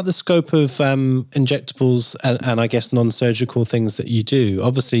tell us about the scope of injectables and I guess non-surgical things that you do.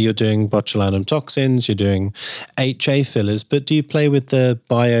 Obviously, you're doing botulinum toxins, you're doing HA fillers, but do you play with the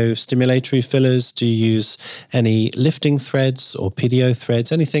biostimulatory fillers? Do you use any lifting threads or PDO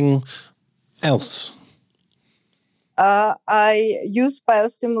threads? Anything else? I use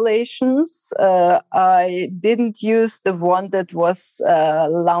biostimulations. I didn't use the one that was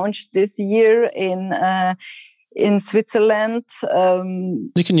launched this year in Switzerland.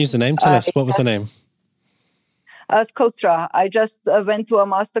 You can use the name. Tell us, what was the name? Sculptra. I just went to a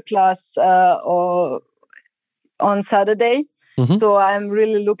masterclass on Saturday. Mm-hmm. So I'm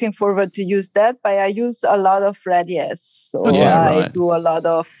really looking forward to use that. But I use a lot of Radiesse. So I do a lot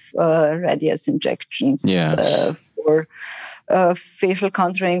of Radiesse injections for facial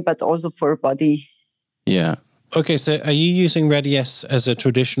contouring, but also for body. Yeah. Okay, so are you using Radiesse as a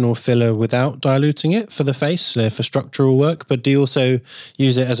traditional filler without diluting it for the face, for structural work, but do you also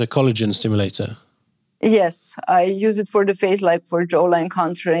use it as a collagen stimulator? Yes, I use it for the face, like for jawline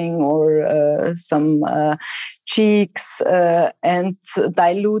contouring or some cheeks, and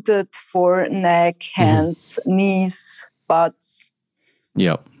diluted for neck, hands, knees, butts.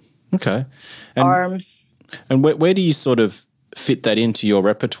 Yep. Okay. Arms. And where do you sort of fit that into your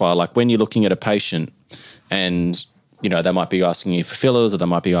repertoire? Like when you're looking at a patient and they might be asking you for fillers, or they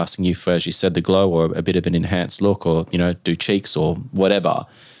might be asking you for, as you said, the glow or a bit of an enhanced look, or, do cheeks or whatever.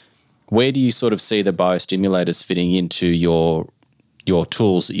 Where do you sort of see the biostimulators fitting into your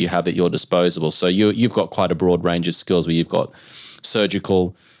tools that you have at your disposal? So you've got quite a broad range of skills where you've got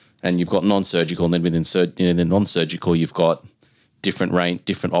surgical and you've got non-surgical, and then within the non-surgical you've got different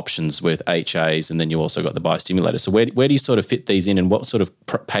options with HAs, and then you also got the biostimulator. So where do you sort of fit these in, and what sort of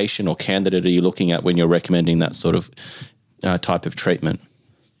patient or candidate are you looking at when you're recommending that sort of type of treatment?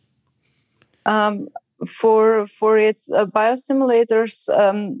 For its biostimulators,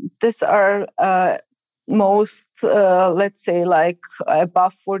 these are most, let's say, like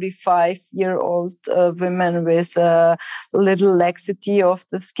above 45-year-old women with little laxity of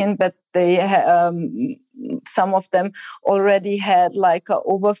the skin, but they some of them already had like an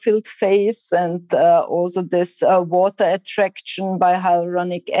overfilled face, and also this water attraction by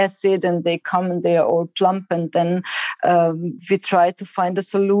hyaluronic acid, and they come and they are all plump. And then we try to find a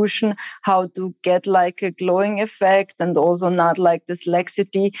solution how to get like a glowing effect, and also not like this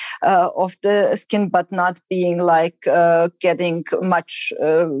laxity of the skin, but not being like getting much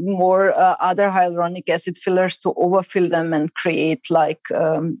more other hyaluronic acid fillers to overfill them and create like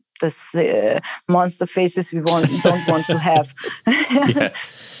this monster faces we don't want to have.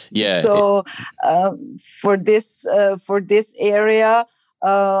 Yeah. So for this area,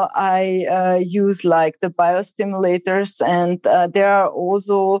 I use like the biostimulators, and there are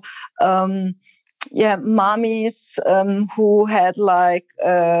also mommies who had like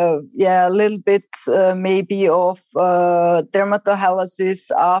a little bit maybe of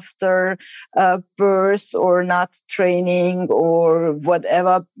dermatohalysis after birth, or not training or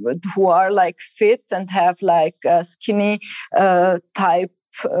whatever, who are like fit and have like a skinny type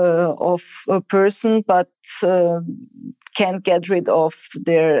of a person, but can't get rid of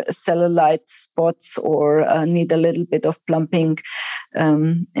their cellulite spots, or need a little bit of plumping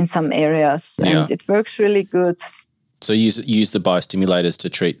in some areas. Yeah. And it works really good. So you use the biostimulators to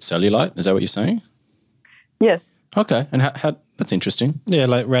treat cellulite? Is that what you're saying? Yes. Okay. And how that's interesting. Yeah,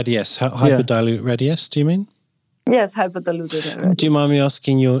 like Radiesse, hyperdilute Radiesse, do you mean? Yes, hyperdiluted Radiesse. Do you mind me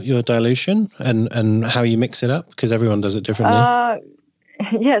asking your dilution and how you mix it up? Because everyone does it differently.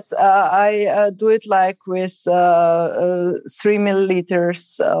 Yes, I do it like with 3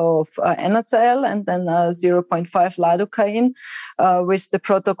 milliliters of NaCl and then 0.5 lidocaine with the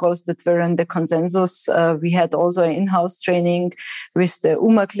protocols that were in the consensus. We had also an in-house training with the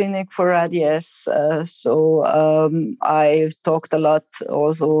UMA clinic for Radiesse. So I talked a lot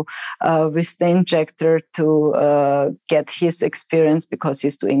also with the injector to get his experience, because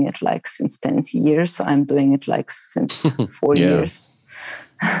he's doing it like since 10 years. I'm doing it like since 4 years.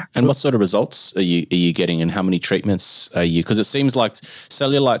 And what sort of results are you getting, and how many treatments are you? Because it seems like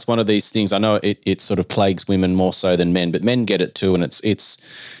cellulite's one of these things. I know it sort of plagues women more so than men, but men get it too, and it's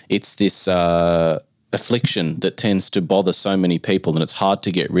this affliction that tends to bother so many people, and it's hard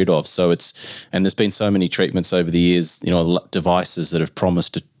to get rid of. And there's been so many treatments over the years, devices that have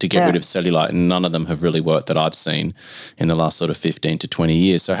promised to get rid of cellulite, and none of them have really worked that I've seen in the last sort of 15 to 20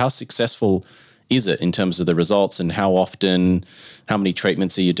 years. So how successful is it in terms of the results, and how many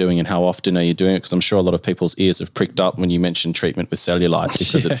treatments are you doing, and how often are you doing it? Because I'm sure a lot of people's ears have pricked up when you mention treatment with cellulite,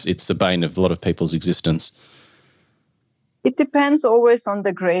 because it's the bane of a lot of people's existence. It depends always on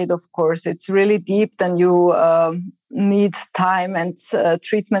the grade, of course. It's really deep, then you need time and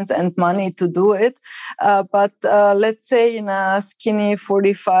treatments and money to do it. But let's say in a skinny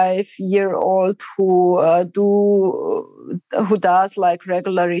 45-year-old who does like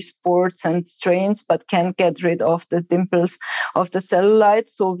regularly sports and trains, but can't get rid of the dimples of the cellulite.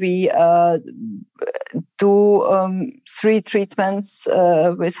 So we do 3 treatments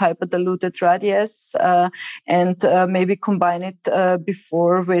with hyperdiluted Radiesse, and maybe combine it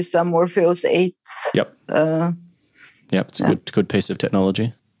before with Morpheus 8. Yep. It's a good piece of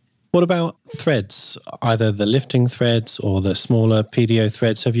technology. What about threads, either the lifting threads or the smaller PDO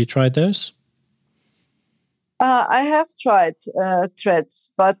threads? Have you tried those? I have tried threads,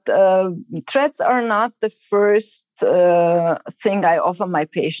 but threads are not the first thing I offer my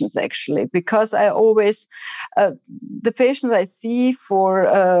patients, actually, because I always, the patients I see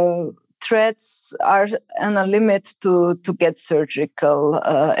for threads are on a limit to get surgical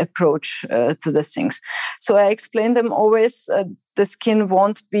approach to the things. So I explain them always the skin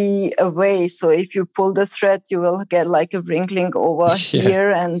won't be away. So if you pull the thread, you will get like a wrinkling over here.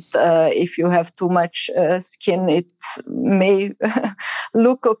 And if you have too much skin, it may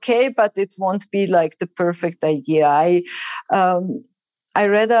look okay, but it won't be like the perfect idea. I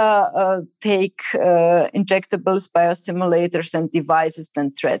rather take injectables, biostimulators, and devices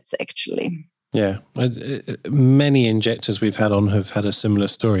than threads, actually. Yeah. Many injectors we've had on have had a similar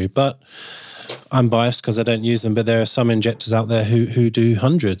story, but I'm biased because I don't use them, but there are some injectors out there who do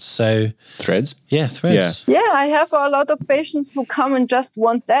hundreds. So Threads? Yeah, threads. Yeah, I have a lot of patients who come and just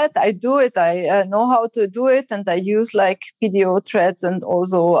want that. I do it. I know how to do it, and I use like PDO threads and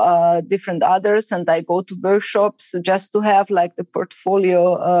also different others. And I go to workshops just to have like the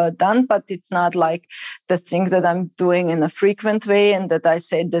portfolio done. But it's not like the thing that I'm doing in a frequent way, and that I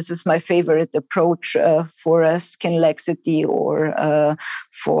say this is my favorite approach for skin laxity or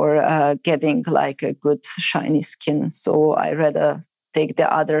for getting like a good shiny skin. So I rather take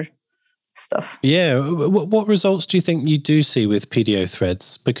the other stuff. Yeah. What results do you think you do see with PDO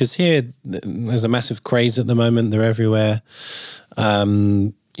threads? Because here there's a massive craze at the moment. They're everywhere.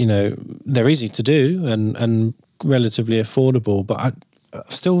 They're easy to do and relatively affordable, but I'm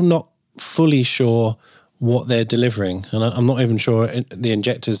still not fully sure what they're delivering. And I'm not even sure the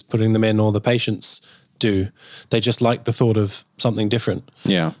injectors putting them in or the patients do. They just like the thought of something different.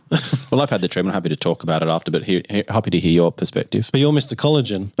 Yeah. Well, I've had the treatment. Happy to talk about it after, but happy to hear your perspective. But you're Mr.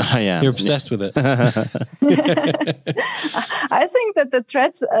 Collagen. I am. You're obsessed with it. I think that the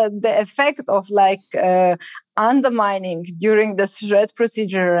threads, the effect of like undermining during the thread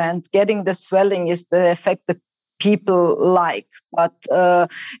procedure and getting the swelling is the effect that people like. But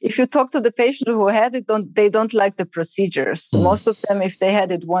if you talk to the patient who had it, they don't like the procedures. Most of them, if they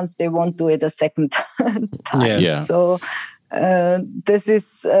had it once, they won't do it a second time. Yeah. So this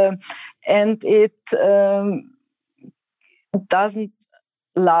is, and it doesn't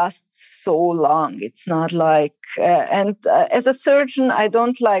last so long. It's not like, as a surgeon, I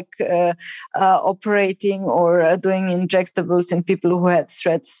don't like operating or doing injectables in people who had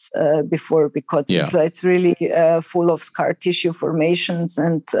threads before, because it's really full of scar tissue formations,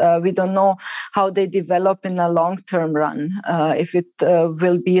 and we don't know how they develop in a long-term run. If it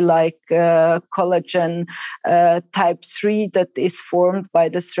will be like collagen type 3 that is formed by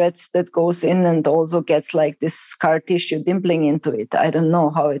the threads that goes in and also gets like this scar tissue dimpling into it. I don't know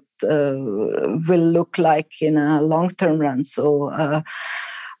how it will look like in a long-term run. So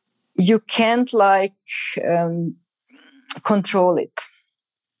you can't like control it.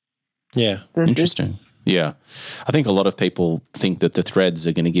 Yeah. Interesting. Yeah. I think a lot of people think that the threads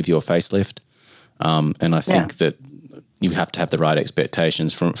are going to give you a facelift. And I think that you have to have the right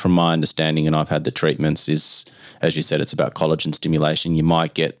expectations. From my understanding, and I've had the treatments, is, as you said, it's about collagen stimulation. You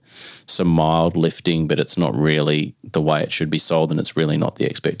might get some mild lifting, but it's not really the way it should be sold, and it's really not the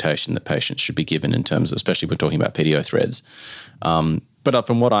expectation that patients should be given in terms of, especially when we're talking about PDO threads. But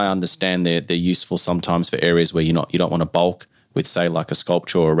from what I understand, they're useful sometimes for areas where you don't want to bulk with, say, like a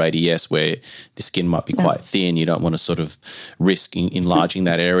Sculptra or a Radiesse, where the skin might be quite thin. You don't want to sort of risk enlarging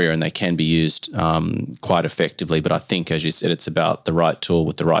that area, and they can be used quite effectively. But I think, as you said, it's about the right tool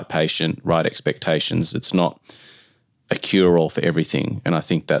with the right patient, right expectations. It's not a cure-all for everything. And I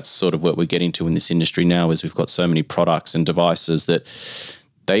think that's sort of what we're getting to in this industry now, is we've got so many products and devices that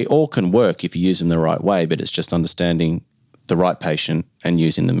they all can work if you use them the right way, but it's just understanding the right patient and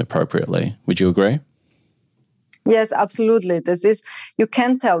using them appropriately. Would you agree? Yes, absolutely. You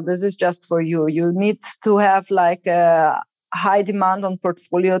can tell this is just for you. You need to have like a high demand on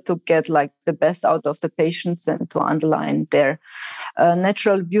portfolio to get like the best out of the patients and to underline their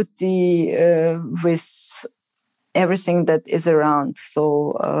natural beauty with everything that is around.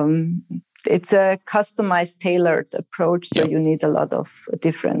 So it's a customized, tailored approach. So you need a lot of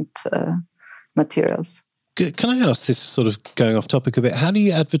different materials. Can I ask, this sort of going off topic a bit, how do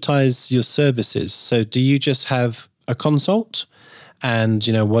you advertise your services? So do you just have a consult, and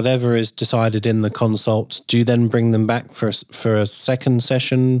whatever is decided in the consult, do you then bring them back for a second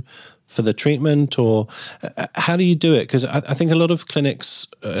session for the treatment, or how do you do it? Because I think a lot of clinics,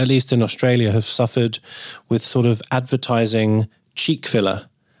 at least in Australia, have suffered with sort of advertising cheek filler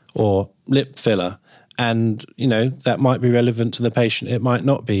or lip filler, and that might be relevant to the patient, it might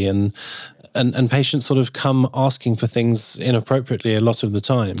not be, and patients sort of come asking for things inappropriately a lot of the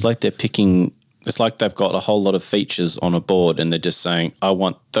time. It's like it's like they've got a whole lot of features on a board, and they're just saying, I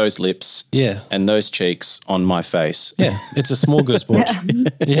want those lips and those cheeks on my face. Yeah, it's a smorgasbord.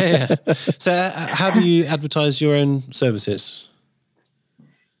 Yeah. So how do you advertise your own services?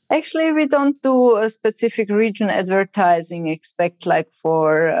 Actually, we don't do a specific region advertising, expect like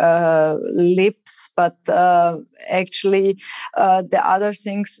for lips, but actually the other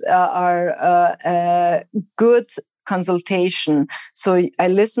things are good consultation. So I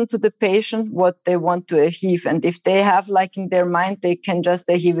listen to the patient, what they want to achieve. And if they have like in their mind, they can just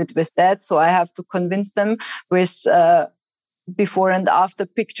achieve it with that. So I have to convince them with before and after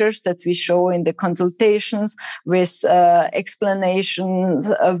pictures that we show in the consultations with explanations,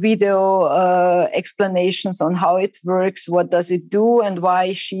 video explanations on how it works, what does it do, and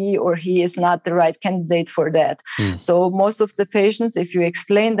why she or he is not the right candidate for that. So most of the patients, if you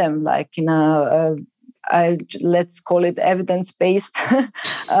explain them like in a let's call it evidence-based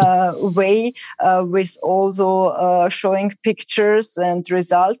way, with also showing pictures and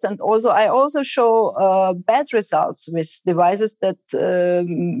results. And also, I also show bad results with devices that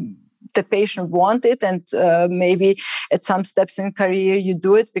the patient wanted, and maybe at some steps in career you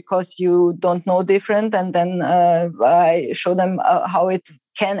do it because you don't know different, and then I show them how it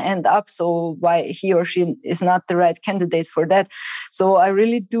can end up, so why he or she is not the right candidate for that. So I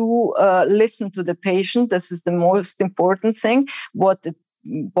really do listen to the patient. This is the most important thing, what it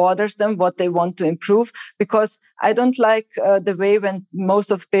bothers them, what they want to improve, because I don't like the way when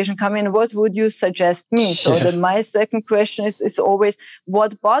most of patients come in, what would you suggest me? So my second question is always,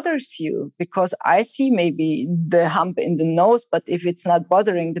 what bothers you? Because I see maybe the hump in the nose, but if it's not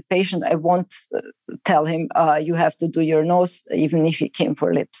bothering the patient, I won't tell him you have to do your nose, even if he came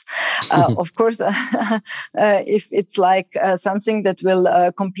for lips. Of course, if it's like something that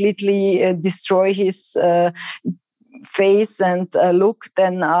will completely destroy his face and look,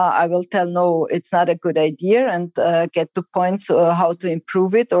 then I will tell no, it's not a good idea, and get to points how to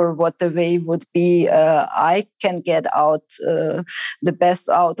improve it, or what the way would be I can get out the best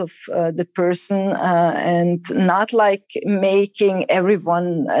out of the person, and not like making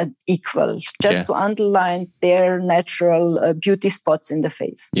everyone equal, just to underline their natural beauty spots in the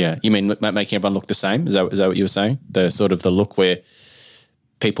face. Yeah, you mean making everyone look the same? Is that what you were saying? The sort of the look where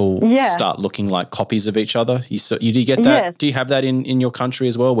people start looking like copies of each other. Do you get that? Yes. Do you have that in your country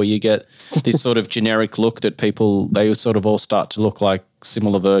as well, where you get this sort of generic look that they sort of all start to look like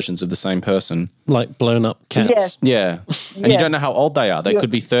similar versions of the same person? Like blown up cats. Yes. Yeah. And you don't know how old they are. They could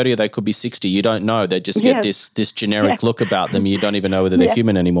be 30 or they could be 60. You don't know. They just get this generic look about them. You don't even know whether they're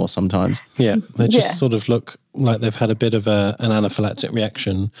human anymore sometimes. Yeah. They just sort of look like they've had a bit of an anaphylactic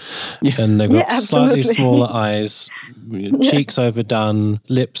reaction. And they've got slightly smaller eyes, cheeks overdone,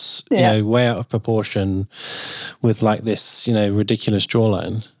 lips, you know, way out of proportion, with like this, you know, ridiculous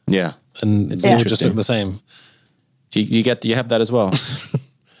jawline. Yeah. And they all just look the same. Do you have that as well?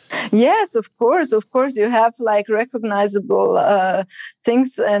 Yes, of course. You have like recognizable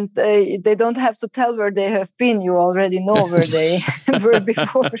things, and they don't have to tell where they have been. You already know where they were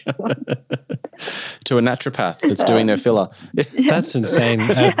before. So. To a naturopath that's doing their filler. That's insane.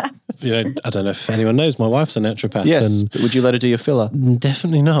 You know, I don't know if anyone knows, my wife's a naturopath. Yes, but would you let her do your filler?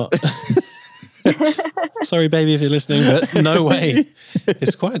 Definitely not. Sorry, baby, if you're listening, but no way.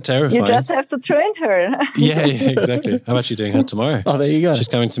 It's quite terrifying. You just have to train her. Yeah, exactly. I'm actually doing her tomorrow. Oh, there you go. She's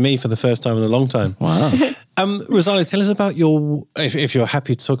coming to me for the first time in a long time. Wow. Rosalia, tell us about if you're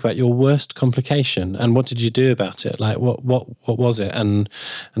happy to talk about your worst complication, and what did you do about it? Like, what was it, and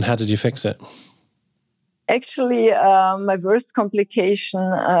how did you fix it? Actually, my worst complication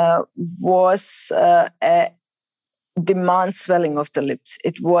was a demand swelling of the lips.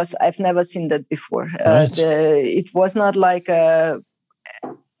 I've never seen that before. Right. It was not like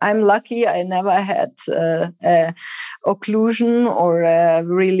I'm lucky I never had occlusion or a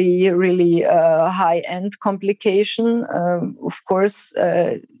really, really high-end complication. Of course,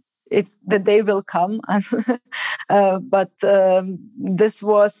 the day will come. But this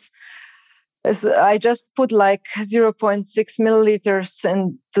was... I just put like 0.6 milliliters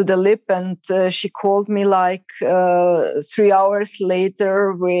into the lip, and she called me like 3 hours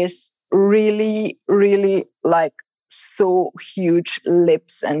later with really, really like so huge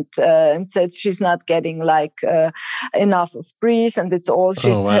lips, and said she's not getting like enough of breeze, and it's all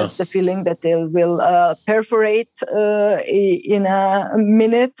she has the feeling that they will perforate in a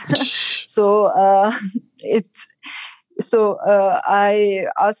minute. So I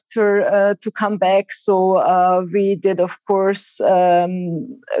asked her to come back. So we did, of course,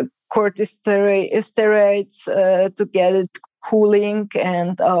 corticosteroids to get it cooling,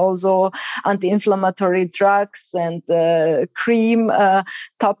 and also anti-inflammatory drugs and cream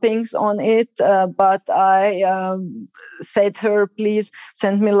toppings on it. But I said her, please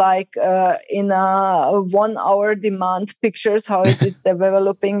send me like in a 1 hour demand pictures how it is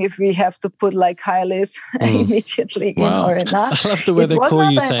developing, if we have to put like Hylis immediately in or not. I love the way they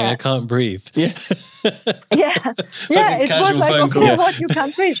call you saying I can't breathe. Yeah. It was like, okay, what, you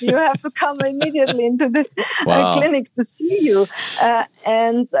can't breathe. You have to come immediately into the clinic to see you.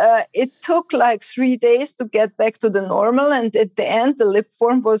 And it took like 3 days to get back to the normal. And at the end, the lip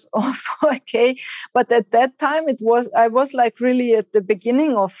form was also okay. But at that time, I was like really at the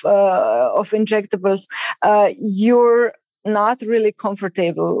beginning of injectables. Your not really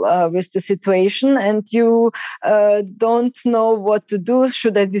comfortable with the situation, and you don't know what to do.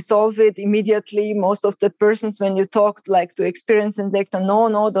 Should I dissolve it immediately? Most of the persons, when you talk like to experienced injector,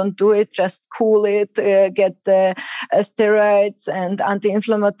 no, don't do it. Just cool it, get the steroids and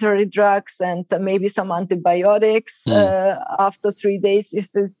anti-inflammatory drugs and maybe some antibiotics after 3 days if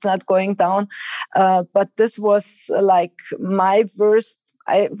it's not going down. But this was like my worst,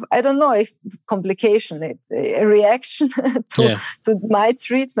 I don't know if complication, it's a reaction to my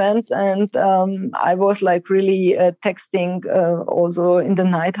treatment. And I was like really texting also in the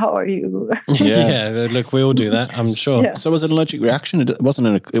night, how are you? Yeah, look, we all do that, I'm sure. Yeah. So was it an allergic reaction? It wasn't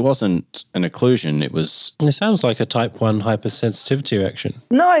an occlusion. It sounds like a type 1 hypersensitivity reaction.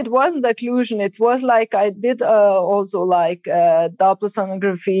 No, it wasn't occlusion. It was like I did also like Doppler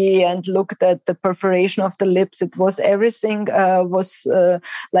sonography and looked at the perforation of the lips. It was everything was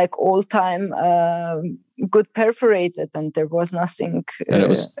like all time good perforated, and there was nothing. And it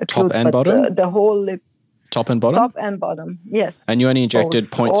was top and bottom? The whole lip. Top and bottom? Top and bottom, yes. And you only injected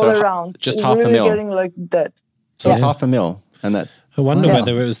points all around. Just half a mil? Getting like that. So it's half a mil. And that. I wonder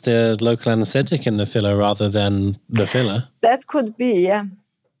whether it was the local anesthetic in the filler rather than the filler. That could be, yeah.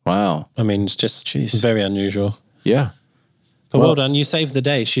 Wow. I mean, it's just very unusual. Yeah. But well done. You saved the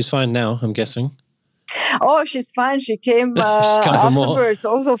day. She's fine now, I'm guessing. Oh, she's fine. She came afterwards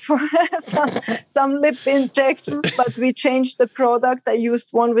also for some lip injections, but we changed the product. I used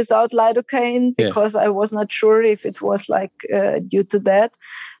one without lidocaine because I was not sure if it was like due to that.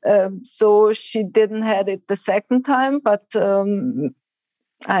 So she didn't have it the second time, but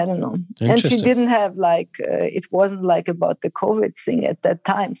I don't know. And she didn't have like, it wasn't like about the COVID thing at that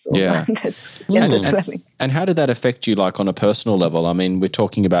time. So and how did that affect you like on a personal level? I mean, we're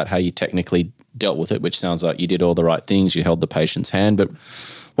talking about how you technically dealt with it, which sounds like you did all the right things. You held the patient's hand, but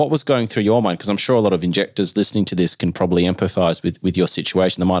what was going through your mind? Because I'm sure a lot of injectors listening to this can probably empathize with your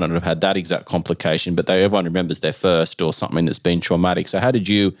situation. They might not have had that exact complication, but everyone remembers their first or something that's been traumatic. So how did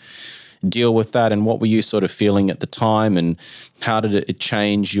you deal with that, and what were you sort of feeling at the time, and how did it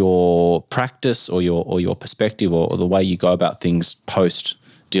change your practice or your perspective or the way you go about things post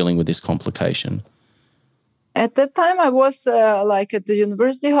dealing with this complication? At that time, I was like at the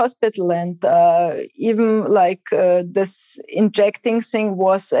university hospital, and even like this injecting thing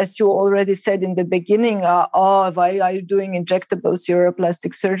was, as you already said in the beginning, why are you doing injectables? You're a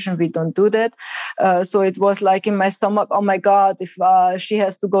plastic surgeon. We don't do that. So it was like in my stomach, oh my God, if she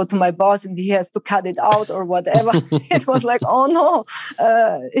has to go to my boss and he has to cut it out or whatever. It was like, oh no,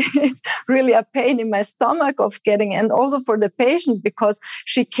 it's really a pain in my stomach of getting, and also for the patient, because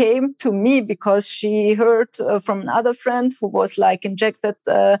she came to me because she heard from another friend who was like injected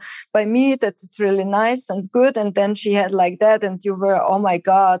by me that it's really nice and good, and then she had like that, and you were, oh my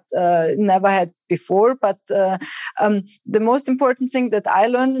God, never had before. But the most important thing that I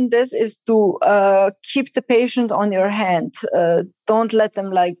learned in this is to keep the patient on your hand. Don't let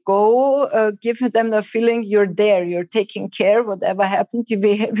them like go. Give them the feeling you're there, you're taking care. Whatever happens,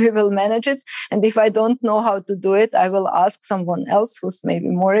 we will manage it. And if I don't know how to do it, I will ask someone else who's maybe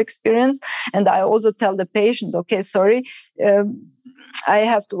more experienced. And I also tell the patient, okay, sorry,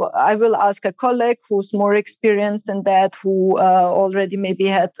 I will ask a colleague who's more experienced than that, who already maybe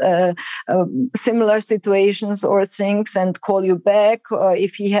had similar situations or things, and call you back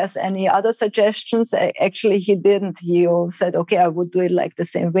if he has any other suggestions. Actually, he didn't. He said, okay, I would do it like the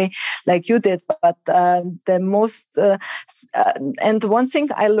same way like you did. But the most, and one thing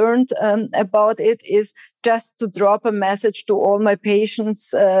I learned about it is just to drop a message to all my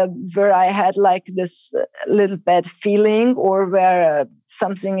patients where I had like this little bad feeling, or where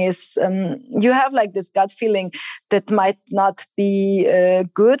something is, you have like this gut feeling that might not be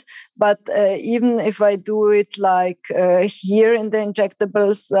good. But even if I do it like here in the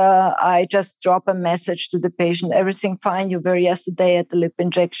injectables, I just drop a message to the patient, everything fine, you were yesterday at the lip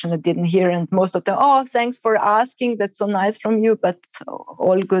injection, I didn't hear. And most of them, oh, thanks for asking, that's so nice from you, but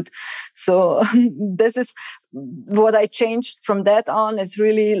all good. So this is what I changed from that on, is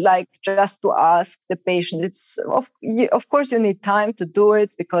really like just to ask the patient. It's of course you need time to do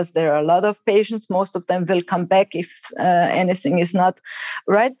it, because there are a lot of patients. Most of them will come back if anything is not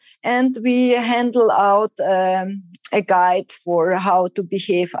right. And we handle out a guide for how to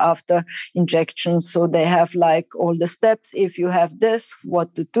behave after injections. So they have like all the steps. If you have this,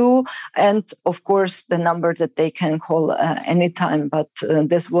 what to do. And of course, the number that they can call anytime. But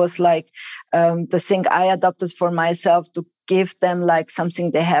this was like the thing I adopted for myself, to give them like something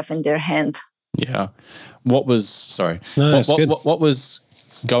they have in their hand. Yeah. What was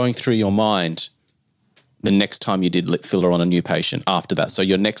going through your mind the next time you did lip filler on a new patient after that? So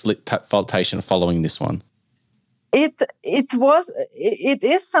your next lip patient following this one? It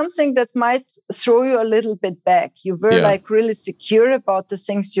is something that might throw you a little bit back. You were like really secure about the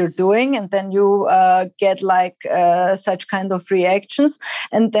things you're doing, and then you get like such kind of reactions,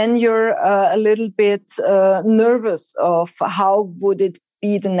 and then you're a little bit nervous of how would it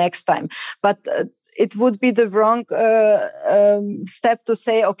be the next time. But it would be the wrong step to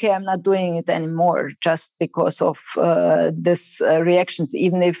say, okay, I'm not doing it anymore just because of this reactions.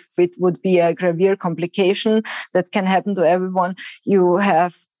 Even if it would be a severe complication that can happen to everyone, you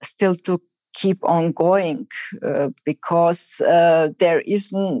have still to keep on going because there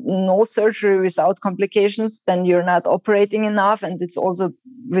is no surgery without complications. Then you're not operating enough. And it's also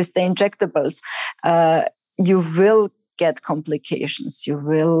with the injectables. You will get complications. You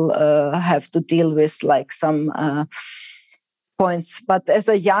will have to deal with like some points. But as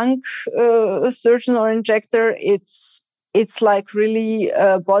a young surgeon or injector, it's like really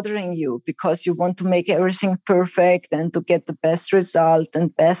bothering you because you want to make everything perfect and to get the best result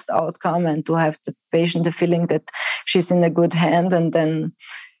and best outcome and to have the patient the feeling that she's in a good hand. And then,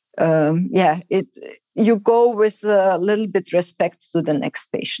 you go with a little bit respect to the next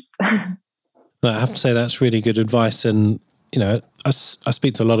patient. I have to say that's really good advice. And, you know, I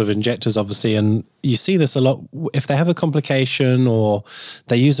speak to a lot of injectors, obviously, and you see this a lot. If they have a complication or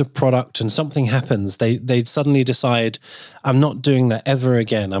they use a product and something happens, they suddenly decide, I'm not doing that ever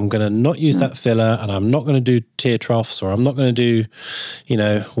again. I'm going to not use that filler and I'm not going to do tear troughs or I'm not going to do, you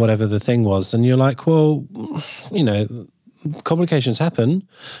know, whatever the thing was. And you're like, well, you know, complications happen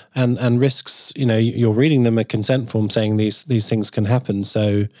and risks, you know, you're reading them a consent form saying these things can happen.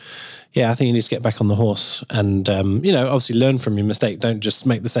 So yeah, I think you need to get back on the horse and, you know, obviously learn from your mistake. Don't just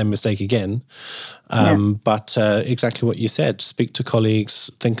make the same mistake again. But exactly what you said, speak to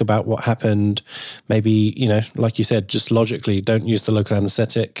colleagues, think about what happened. Maybe, you know, like you said, just logically don't use the local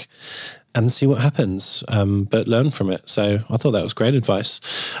anesthetic and see what happens, but learn from it. So I thought that was great advice.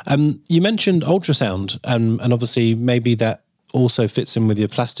 You mentioned ultrasound, and obviously maybe that also fits in with your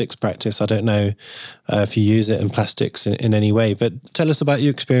plastics practice. I don't know if you use it in plastics in any way, but tell us about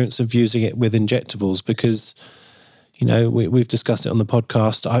your experience of using it with injectables, because, you know, we've discussed it on the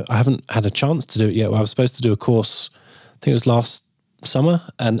podcast. I haven't had a chance to do it yet. I was supposed to do a course, I think it was last summer,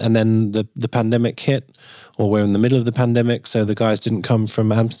 and then the pandemic hit, or we're in the middle of the pandemic, so the guys didn't come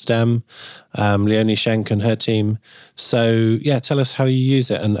from Amsterdam, Leonie Schenk and her team. So yeah, tell us how you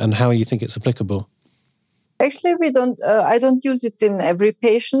use it and how you think it's applicable. Actually, I don't use it in every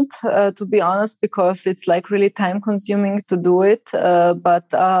patient, to be honest, because it's like really time consuming to do it.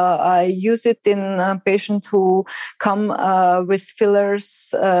 But I use it in patients who come with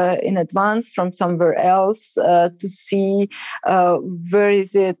fillers in advance from somewhere else to see where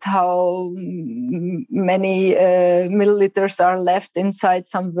is it, how many milliliters are left inside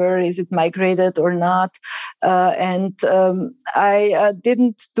somewhere, is it migrated or not. And I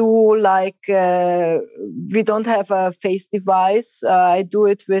didn't do like... we don't have a face device. I do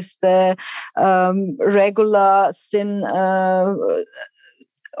it with the regular thin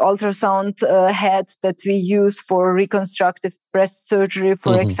ultrasound head that we use for reconstructive breast surgery,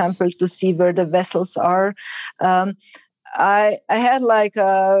 for example, to see where the vessels are. I had like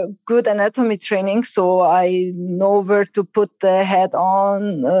a good anatomy training, so I know where to put the head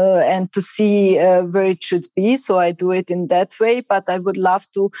on and to see where it should be. So I do it in that way, but I would love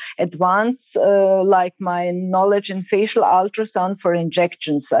to advance like my knowledge in facial ultrasound for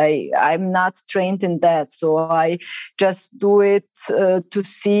injections. I'm not trained in that, so I just do it to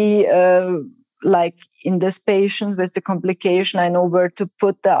see like in this patient with the complication, I know where to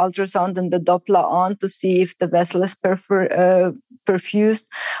put the ultrasound and the Doppler on to see if the vessel is perfused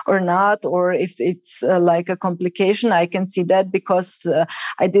or not, or if it's like a complication. I can see that because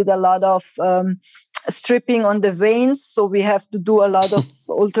I did a lot of stripping on the veins, so we have to do a lot of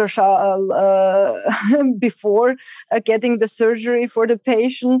ultrasound before getting the surgery for the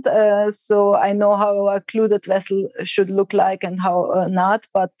patient. So I know how a occluded vessel should look like and how not,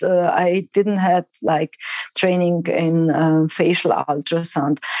 but I didn't have like training in facial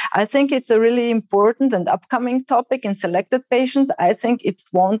ultrasound. I think it's a really important and upcoming topic in selected patients. I think it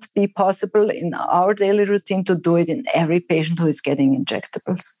won't be possible in our daily routine to do it in every patient who is getting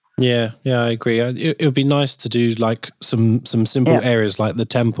injectables. Yeah, I agree. It would be nice to do like some simple areas like the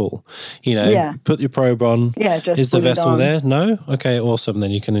temple, you know, put your probe on. Yeah, just is the vessel there? No? Okay, awesome.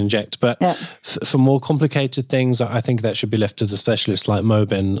 Then you can inject. But for more complicated things, I think that should be left to the specialists like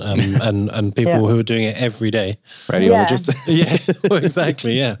Mobin and people who are doing it every day. Radiologists. Yeah, well,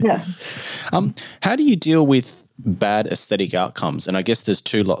 exactly. Yeah. How do you deal with bad aesthetic outcomes? And I guess there's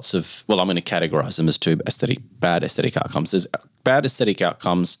two lots of, well, I'm going to categorize them as two bad aesthetic outcomes. There's bad aesthetic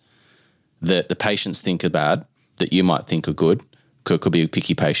outcomes that the patients think are bad that you might think are good, could be a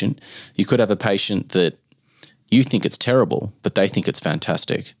picky patient. You could have a patient that you think it's terrible, but they think it's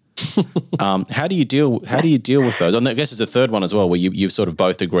fantastic. How do you deal with those? And I guess there's a third one as well, where you sort of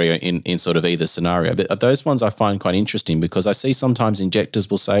both agree in sort of either scenario. But those ones I find quite interesting, because I see sometimes injectors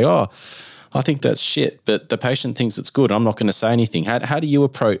will say, "Oh, I think that's shit," but the patient thinks it's good. I'm not going to say anything. How do you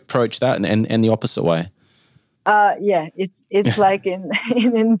approach that, and the opposite way? It's like in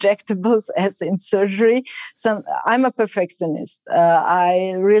injectables as in surgery. I'm a perfectionist.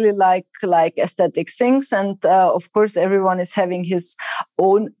 I really like aesthetic things, and of course everyone is having his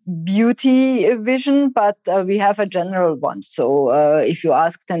own beauty vision, but we have a general one. So if you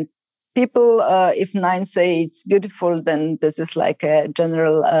ask 10 people, if 9 say it's beautiful, then this is like a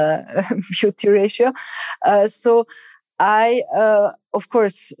general beauty ratio. So I, of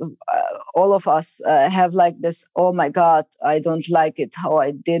course, all of us have like this, oh my God, I don't like it how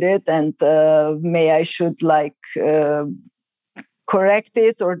I did it. And I should like correct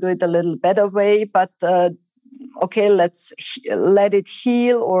it or do it a little better way. But okay, let's let it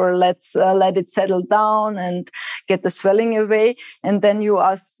heal, or let's let it settle down and get the swelling away. And then you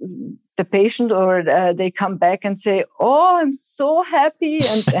ask the patient, or they come back and say, "Oh, I'm so happy,"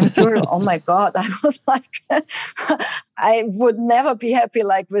 and you're, "Oh my God!" I was like, I would never be happy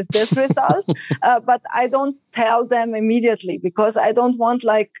like with this result, but I don't tell them immediately, because I don't want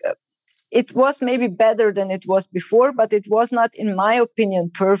like. It was maybe better than it was before, but it was not, in my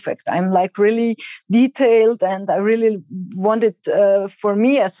opinion, perfect. I'm like really detailed, and I really wanted for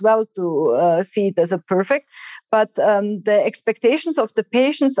me as well to see it as a perfect. But the expectations of the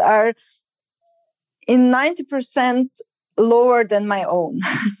patients are in 90% lower than my own.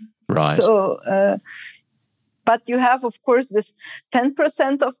 Right. So, but you have, of course, this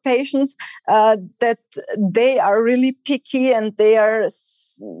 10% of patients that they are really picky, and they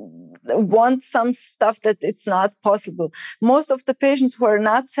want some stuff that it's not possible. Most of the patients who are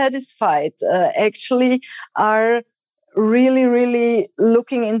not satisfied actually are really, really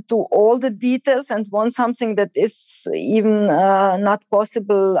looking into all the details and want something that is even not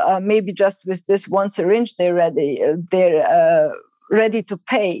possible. Maybe just with this one syringe, they're ready to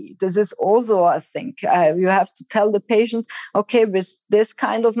pay. This is also, I think, you have to tell the patient, okay, with this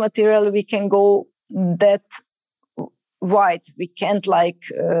kind of material, we can go that wide. We can't like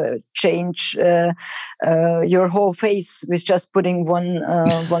change your whole face with just putting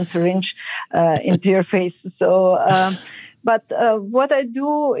one syringe into your face. So, but what I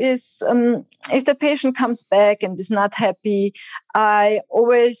do is, if the patient comes back and is not happy, I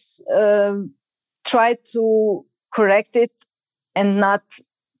always try to correct it, and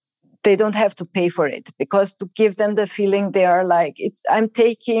they don't have to pay for it, because to give them the feeling they are like, I'm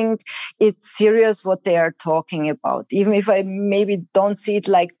taking it serious what they are talking about, even if I maybe don't see it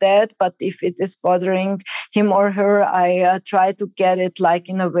like that. But if it is bothering him or her, I try to get it like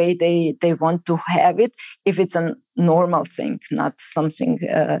in a way they want to have it. If it's a normal thing, not something,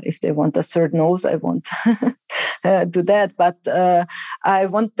 if they want a third nose, I won't do that. But I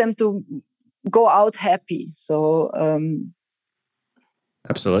want them to go out happy. So,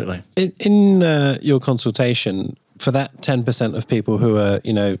 absolutely. In your consultation, for that 10% of people who are,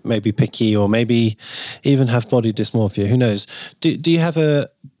 maybe picky or maybe even have body dysmorphia, who knows? Do you have a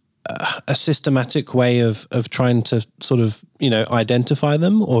systematic way of trying to sort of, identify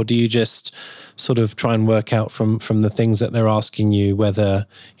them, or do you just sort of try and work out from the things that they're asking you whether,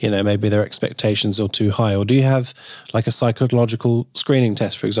 maybe their expectations are too high, or do you have like a psychological screening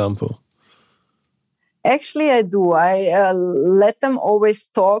test, for example? Actually, I do. I let them always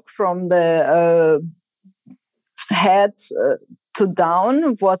talk from the head to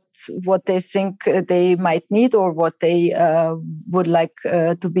down, what they think they might need, or what they would like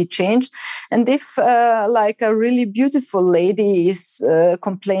to be changed. And if like a really beautiful lady is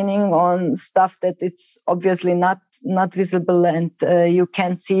complaining on stuff that it's obviously not visible and you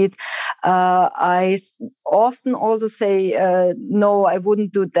can't see it, I often also say, no, I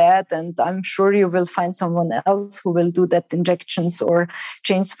wouldn't do that, and I'm sure you will find someone else who will do that injections or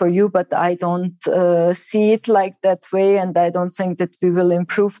change for you, but I don't see it like that way, and I don't think that we will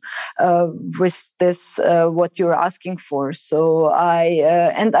improve with this what you're asking for. So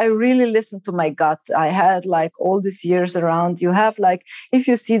I really listen to my gut. I had like all these years around, you have like, if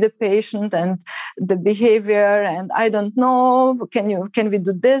you see the patient and the behavior, and I don't know, can we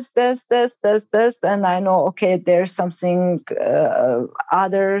do this, and I know, okay, there's something there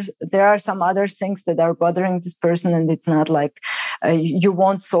are some other things that are bothering this person, and it's not like you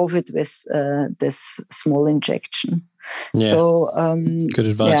won't solve it with this small injection. Yeah. So good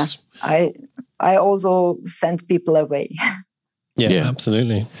advice. Yeah, I also send people away. Yeah,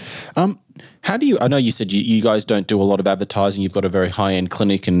 absolutely. How do you, I know you said you guys don't do a lot of advertising. You've got a very high-end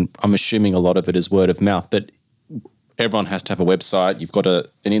clinic, and I'm assuming a lot of it is word of mouth, but everyone has to have a website. You've got an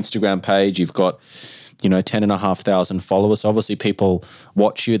Instagram page. You've got, 10,500 followers. Obviously, people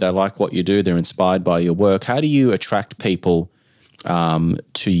watch you. They like what you do. They're inspired by your work. How do you attract people to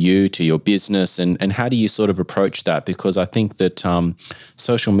you, to your business, and how do you sort of approach that? Because I think that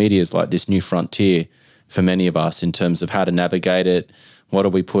social media is like this new frontier for many of us in terms of how to navigate it. What do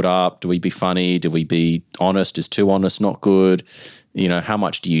we put up? Do we be funny? Do we be honest? Is too honest not good? How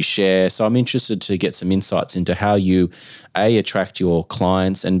much do you share? So I'm interested to get some insights into how you, A, attract your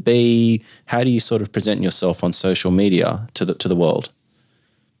clients, and B, how do you sort of present yourself on social media to the world?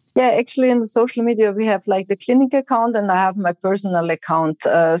 Yeah, actually in the social media, we have like the clinic account and I have my personal account.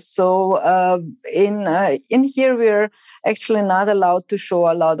 So in here, we're actually not allowed to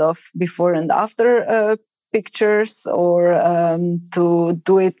show a lot of before and after pictures or to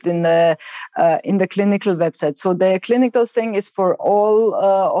do it in the clinical website. So the clinical thing is for all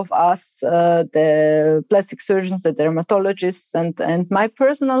of us, the plastic surgeons, the dermatologists, and my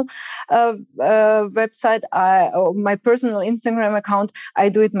personal website, my personal Instagram account, I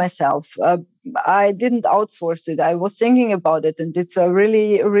do it myself. I didn't outsource it. I was thinking about it, and it's a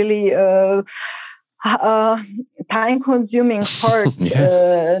really, really time-consuming part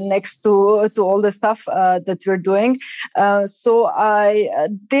next to all the stuff that we're doing. So I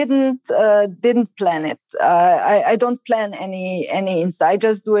didn't plan it. I don't plan any Insta. I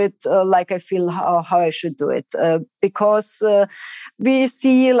just do it like I feel how I should do it because we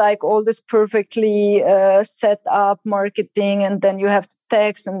see like all this perfectly set up marketing, and then you have the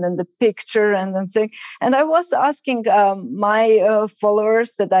text and then the picture and then saying. And I was asking my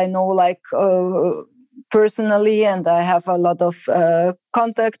followers that I know like personally, and I have a lot of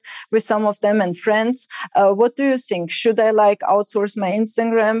contact with some of them and friends. What do you think? Should I like outsource my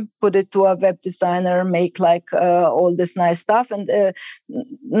Instagram, put it to a web designer, make like all this nice stuff? And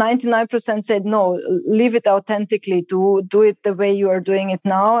 99% said no, leave it authentically, do it the way you are doing it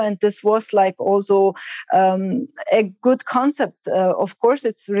now. And this was like also a good concept. Of course,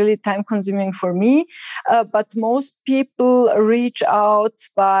 it's really time consuming for me, but most people reach out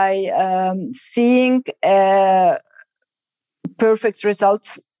by seeing perfect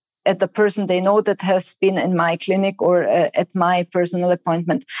results at the person they know that has been in my clinic or at my personal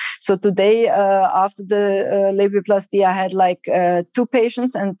appointment. So today, after the labiaplasty, I had like 2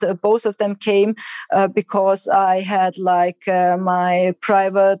 patients, and both of them came because I had like my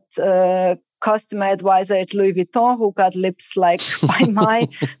private customer advisor at Louis Vuitton who got lips like by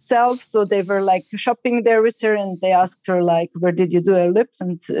myself. So they were like shopping there with her, and they asked her like, where did you do her lips?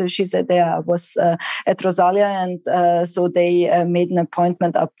 And she said, yeah, I was at Rosalia. And so they made an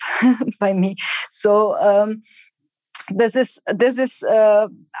appointment up by me. So this is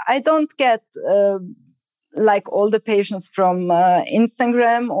I don't get like all the patients from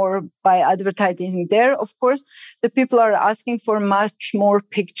Instagram or by advertising there. Of course, the people are asking for much more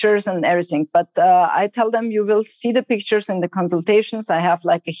pictures and everything. But I tell them you will see the pictures in the consultations. I have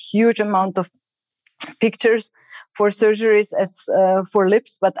like a huge amount of pictures for surgeries as for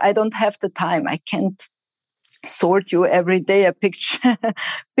lips, but I don't have the time. I can't sort you every day a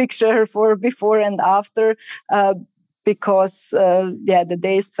picture for before and after. Because the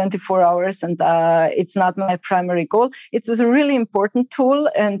day is 24 hours and it's not my primary goal. It's a really important tool,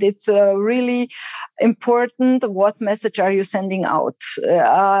 and it's really important what message are you sending out.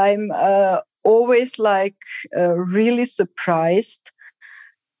 I'm always like really surprised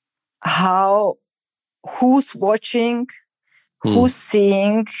who's watching, who's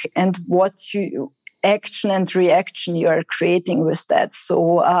seeing, and what action and reaction you are creating with that.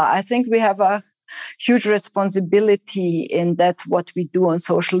 So I think we have a huge responsibility in that what we do on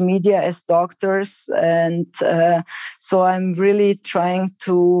social media as doctors. And so I'm really trying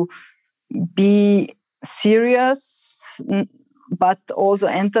to be serious, but also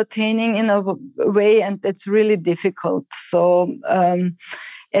entertaining in a way. And it's really difficult. So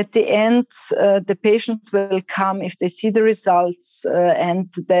at the end, the patient will come if they see the results,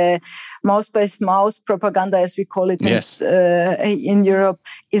 and the mouse-by-mouse propaganda, as we call it in Europe,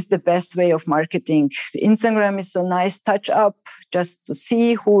 is the best way of marketing. Instagram is a nice touch-up just to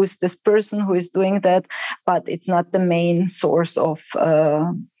see who is this person who is doing that, but it's not the main source of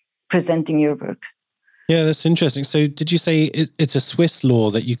presenting your work. Yeah, that's interesting. So did you say it's a Swiss law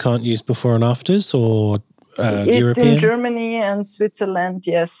that you can't use before and afters, or it's European? In Germany and Switzerland,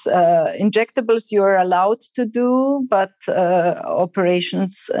 yes. Injectables you're allowed to do, but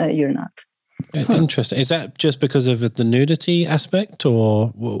operations you're not. Interesting. Is that just because of the nudity aspect,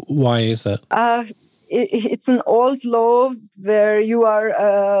 or why is that? It's an old law where you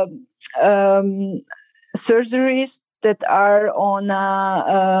are surgeries that are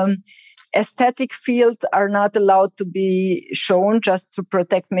on aesthetic field are not allowed to be shown just to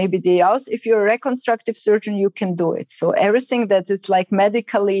protect maybe the eyes. If you're a reconstructive surgeon, you can do it. So everything that is like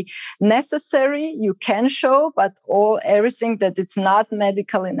medically necessary, you can show, but everything that it's not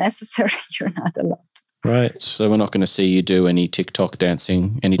medically necessary, you're not allowed. Right. So we're not going to see you do any TikTok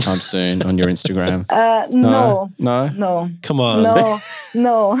dancing anytime soon on your Instagram? No. Come on.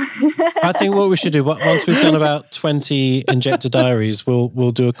 No. I think what we should do, once we've done about 20 Injector Diaries,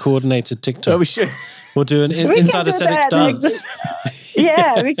 we'll do a coordinated TikTok. Oh, we should. We'll do an inside aesthetics dance.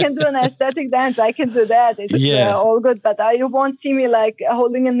 Yeah, we can do an aesthetic dance. I can do that. It's all good. But you won't see me like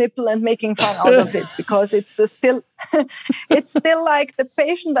holding a nipple and making fun out of it, because it's still it's still like the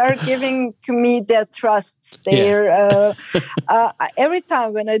patient are giving me their trust. They're every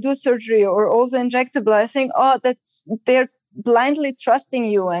time when I do surgery or also injectable, I think, they're blindly trusting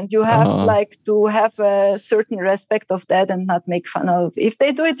you, and you have like to have a certain respect of that and not make fun of. If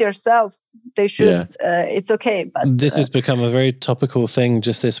they do it yourself, they should. It's okay. But this has become a very topical thing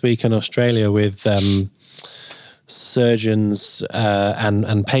just this week in Australia with surgeons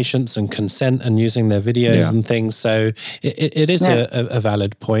and patients and consent and using their videos and things. So it is a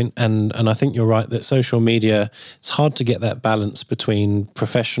valid point. And I think you're right that social media, it's hard to get that balance between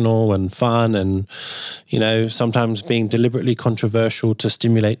professional and fun and, sometimes being deliberately controversial to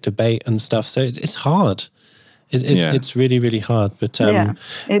stimulate debate and stuff. So it's hard. It's really, really hard. But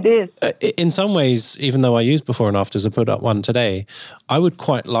it is. In some ways, even though I use before and afters, I put up one today, I would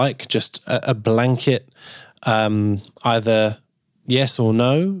quite like just a blanket either yes or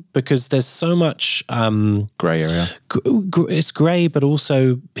no, because there's so much grey area. It's grey, but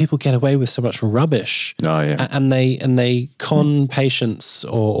also people get away with so much rubbish. Oh yeah, and they con patients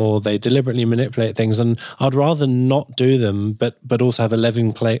or they deliberately manipulate things. And I'd rather not do them, but also have a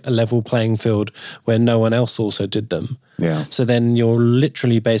level playing field where no one else also did them. Yeah. So then you're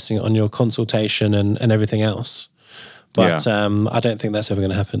literally basing it on your consultation and everything else. But I don't think that's ever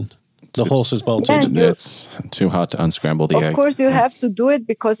going to happen. The horse is bolted. It's too hard to unscramble the egg. Of course, you have to do it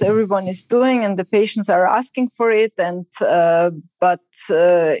because everyone is doing, and the patients are asking for it. And but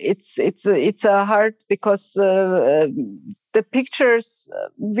it's hard because the pictures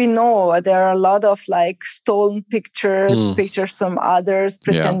we know there are a lot of like stolen pictures, pictures from others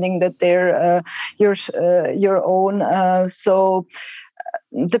pretending that they're your own. So.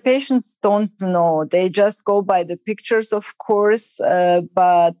 The patients don't know. They just go by the pictures, of course,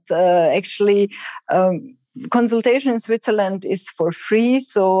 but actually consultation in Switzerland is for free.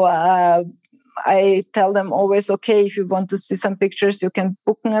 So I tell them always, okay, if you want to see some pictures, you can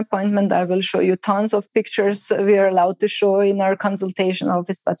book an appointment. I will show you tons of pictures we are allowed to show in our consultation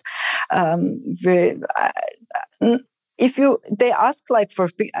office. But they ask like for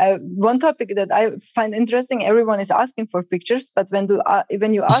one topic that I find interesting, everyone is asking for pictures, but when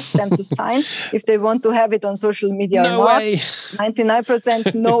you ask them to sign if they want to have it on social media no or not, way.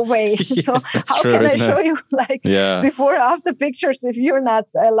 99% no way. So how can I show you like before after pictures if you're not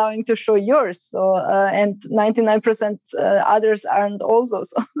allowing to show yours? So and 99% others aren't also.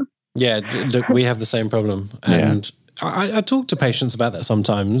 So we have the same problem, and I talk to patients about that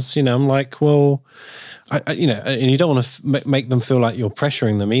sometimes. I'm like, well. And you don't want to make them feel like you're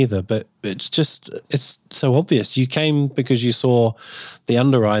pressuring them either, but it's so obvious. You came because you saw the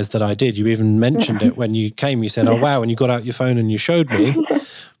under eyes that I did. You even mentioned it when you came. You said, oh, wow, and you got out your phone and you showed me.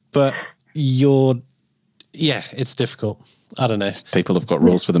 But it's difficult. I don't know. People have got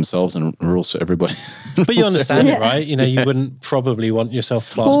rules for themselves and rules for everybody. But you understand it, right? You wouldn't probably want yourself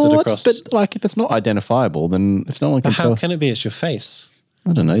plastered across. But like if it's not identifiable, then if no one can tell. How can it be? It's your face.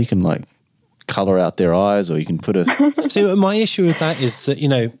 I don't know. You can like color out their eyes, or you can put a. See, my issue with that is that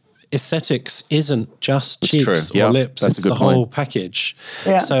aesthetics isn't just cheeks or lips; it's the whole package.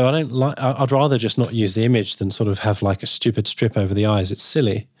 Yeah. So I don't like. I'd rather just not use the image than sort of have like a stupid strip over the eyes. It's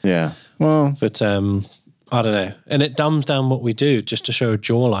silly. Yeah. Well, but I don't know, and it dumbs down what we do just to show a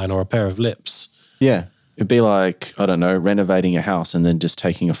jawline or a pair of lips. Yeah. It'd be like, I don't know, renovating a house and then just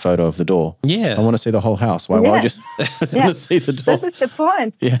taking a photo of the door. Yeah. I want to see the whole house. Why I just want to see the door? This is the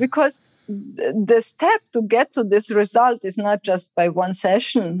point. Yeah. Because the step to get to this result is not just by one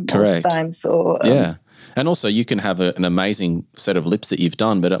session most times. So and also you can have an amazing set of lips that you've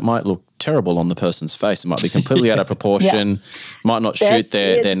done, but it might look terrible on the person's face. It might be completely out of proportion. Might not suit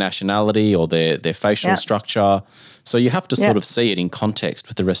their nationality or their facial structure. So you have to sort of see it in context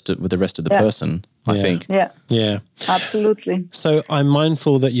with the rest of the person. I think. Yeah, absolutely. So I'm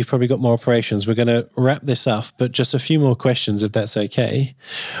mindful that you've probably got more operations. We're going to wrap this up, but just a few more questions, if that's okay.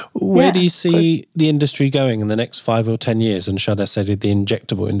 Where do you see the industry going in the next 5 or 10 years? And should I say the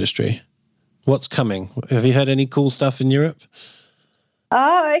injectable industry? What's coming? Have you heard any cool stuff in Europe?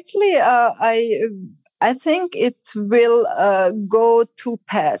 Actually, I think it will go two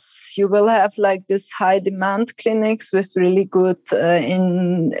paths. You will have like this high demand clinics with really good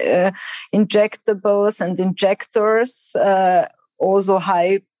injectables and injectors, also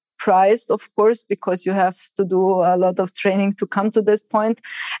high priced, of course, because you have to do a lot of training to come to that point.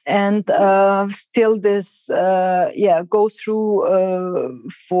 And still this, go through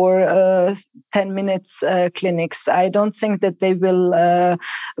for 10 minutes clinics. I don't think that they will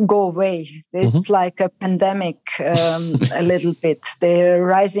go away. It's like a pandemic a little bit. They're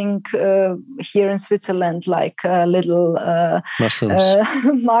rising here in Switzerland like little mushrooms,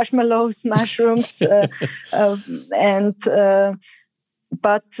 marshmallows, mushrooms,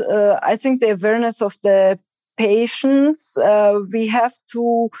 but I think the awareness of the patients, we have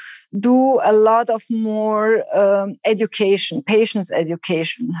to do a lot of more patients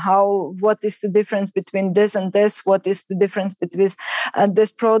education. What is the difference between this and this? What is the difference between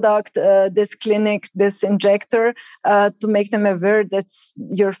this product, this clinic, this injector, to make them aware that's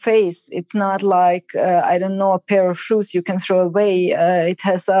your face. It's not like, a pair of shoes you can throw away. It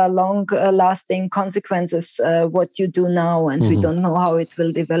has a long lasting consequences, what you do now, and we don't know how it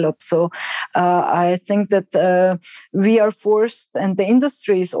will develop. So I think that we are forced, and the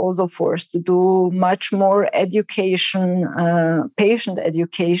industry is also forced to do much more education, patient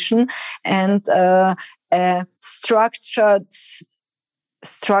education, and a structured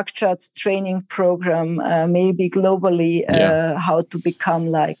training program, maybe globally, how to become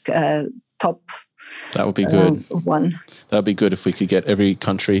like top. That would be good. One. That would be good if we could get every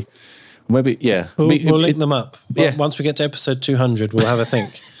country. Maybe, We'll link them up. Once we get to episode 200, we'll have a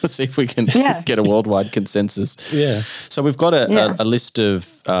think. Let's see if we can get a worldwide consensus. Yeah. So we've got a list of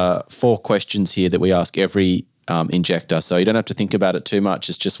 4 questions here that we ask every injector. So you don't have to think about it too much.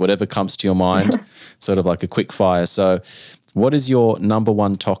 It's just whatever comes to your mind, sort of like a quick fire. So what is your number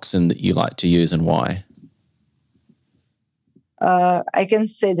one toxin that you like to use and why? I can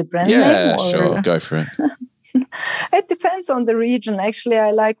say the brand name. Yeah, sure. Go for it. It depends on the region. Actually,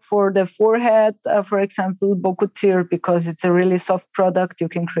 I like for the forehead, for example, Bokutir, because it's a really soft product. You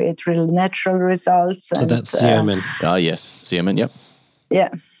can create really natural results. So that's Xeomin. Yes, Xeomin, yep. Yeah.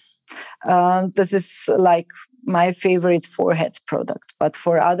 This is like my favorite forehead product. But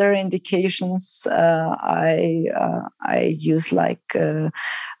for other indications, I use like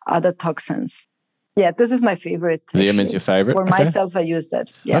other toxins. Yeah, this is my favorite. Xeomin's your favorite? For myself, I use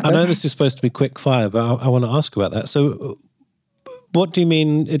that. Yeah. I know this is supposed to be quick fire, but I want to ask about that. So what do you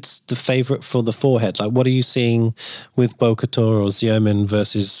mean it's the favorite for the forehead? Like, what are you seeing with Bokutir or Xeomin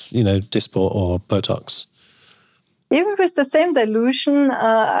versus, Dysport or Botox? Even with the same dilution,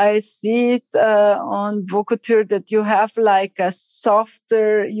 I see it on Bokutir that you have like a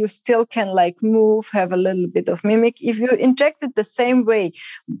softer, you still can like move, have a little bit of mimic. If you inject it the same way,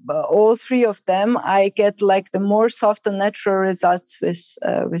 all 3 of them, I get like the more soft and natural results with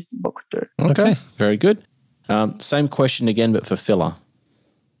Bokutir. Okay, very good. Same question again, but for filler.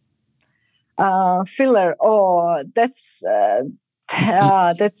 Filler,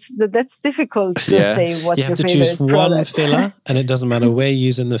 that's difficult to say what you have your to favorite choose one product. filler, and it doesn't matter where you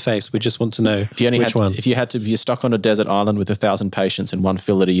use in the face. We just want to know which one. If you're stuck on a desert island with 1,000 patients and one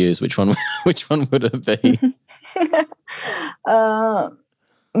filler to use, which one would it be?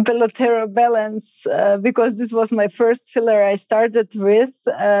 Belotero Balance, because this was my first filler I started with.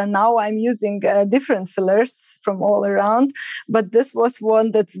 Now I'm using different fillers from all around, but this was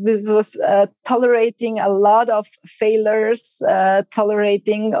one that was tolerating a lot of failures,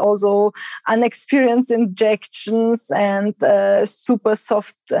 tolerating also unexperienced injections, and super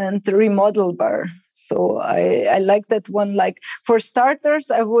soft and remodelable. So I like that one. Like for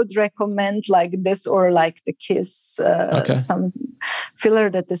starters, I would recommend like this or like the Kiss, some filler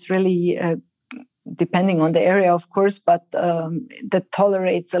that is really depending on the area, of course, but that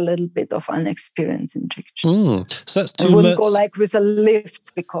tolerates a little bit of unexperienced injection. So that's 2 I wouldn't months. go like with a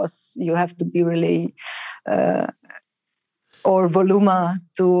lift because you have to be really or voluma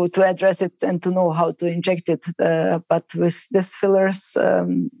to address it and to know how to inject it. But with these fillers,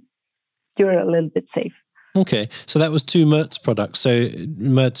 you're a little bit safe. Okay, so that was 2 Merz products. So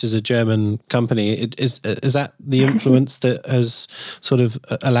Merz is a German company. Is that the influence that has sort of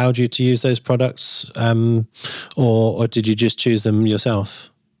allowed you to use those products, or did you just choose them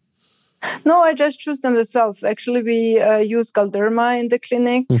yourself? No, I just choose them myself. Actually, we use Galderma in the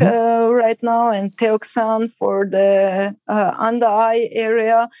clinic right now, and Teoxan for the under eye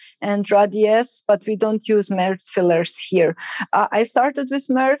area, and Radies, but we don't use Merz fillers here. I started with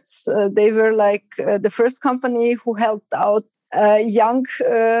Merz. They were like the first company who helped out young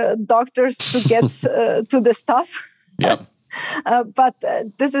doctors to get to the stuff. Yep. But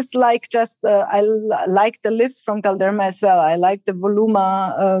this is like just, I like the lift from Galderma as well. I like the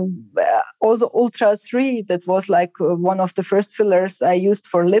Voluma, also Ultra 3. That was like one of the first fillers I used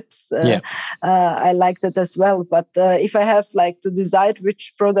for lips. I liked it as well. But if I have like to decide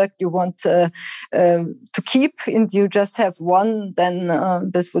which product you want to keep and you just have one, then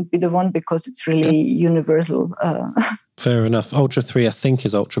this would be the one because it's really universal. Fair enough. Ultra 3, I think,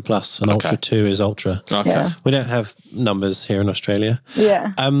 is Ultra Plus, and Ultra 2 is Ultra. Okay. Yeah. We don't have numbers here in Australia.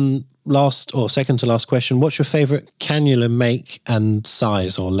 Yeah. Last or second to last question. What's your favourite cannula make and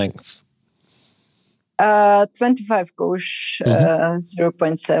size or length? 25 gauge,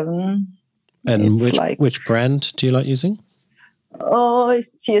 0.7. And which brand do you like using? Oh,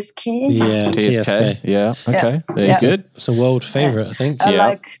 it's TSK. Yeah, TSK. Yeah, okay. That's good. It's a world favourite, I think. I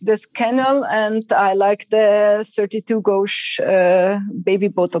like this Canal, and I like the 32 gauge baby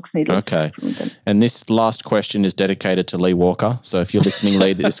Botox needles. Okay. And this last question is dedicated to Lee Walker. So if you're listening,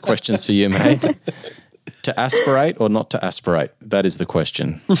 Lee, this question's for you, mate. To aspirate or not to aspirate? That is the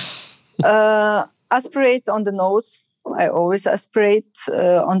question. Aspirate on the nose. I always aspirate.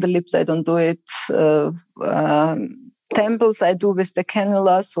 On the lips, I don't do it. Temples I do with the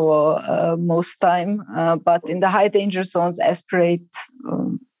cannula, so most time. But in the high danger zones, aspirate.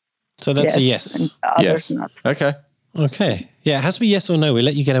 So that's a yes. Yes. Not. Okay. Yeah, it has to be yes or no. We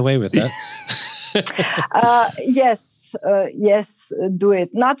let you get away with that. Yes, do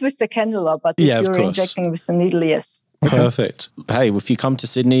it. Not with the cannula, but if you're injecting with the needle, yes. Okay. Perfect. Hey, if you come to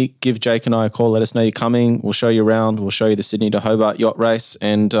Sydney, give Jake and I a call. Let us know you're coming. We'll show you around. We'll show you the Sydney to Hobart yacht race,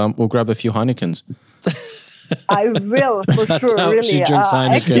 and we'll grab a few Heinekens. I will, for sure, really. She drinks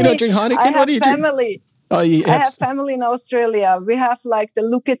Heineken. Actually, you don't drink Heineken? What do you family. drink? I have family in Australia. We have like the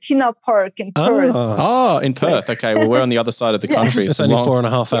Lucatina Park in Perth. Oh, in Perth. Okay, well, we're on the other side of the country. It's only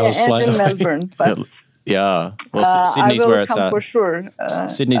 4.5 hours flight in Melbourne. But well, Sydney's where it's at. For sure.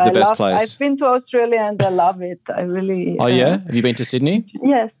 Sydney's the best place. I've been to Australia and I love it. I really. Oh yeah, have you been to Sydney?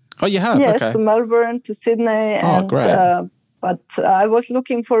 Yes. Oh, you have. Yes, okay. To Melbourne, to Sydney, and great. But I was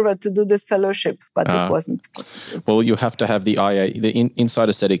looking forward to do this fellowship, but it wasn't. Well, you have to have the IA, the Inside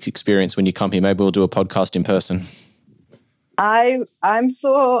Aesthetics experience when you come here. Maybe we'll do a podcast in person. I'm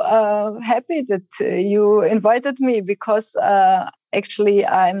so happy that you invited me because actually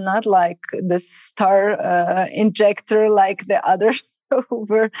I'm not like the star injector like the others who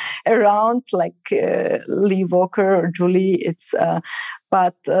were around, like Lee Walker or Julie.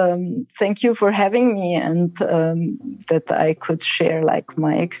 But thank you for having me, and that I could share like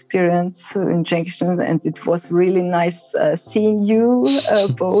my experience of injection. And it was really nice seeing you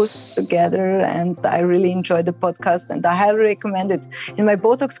both together. And I really enjoyed the podcast, and I highly recommend it. In my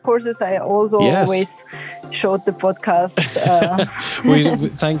Botox courses, I also always showed the podcast. we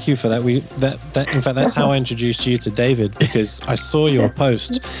thank you for that. In fact, that's how I introduced you to David, because I saw your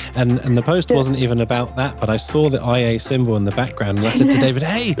post, and the post wasn't even about that, but I saw the IA symbol in the background, and I said to David,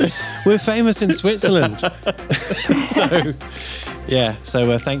 hey, we're famous in Switzerland. So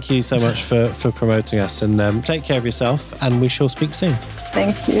thank you so much for promoting us, and take care of yourself, and we shall speak soon.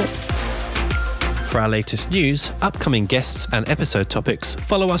 Thank you. For our latest news, upcoming guests and episode topics,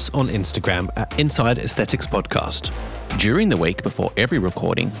 follow us on Instagram at Inside Aesthetics Podcast. During the week before every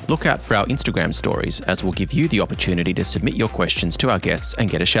recording, look out for our Instagram stories, as we'll give you the opportunity to submit your questions to our guests and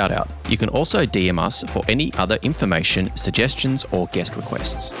get a shout out. You can also DM us for any other information, suggestions, or guest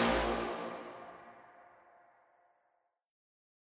requests.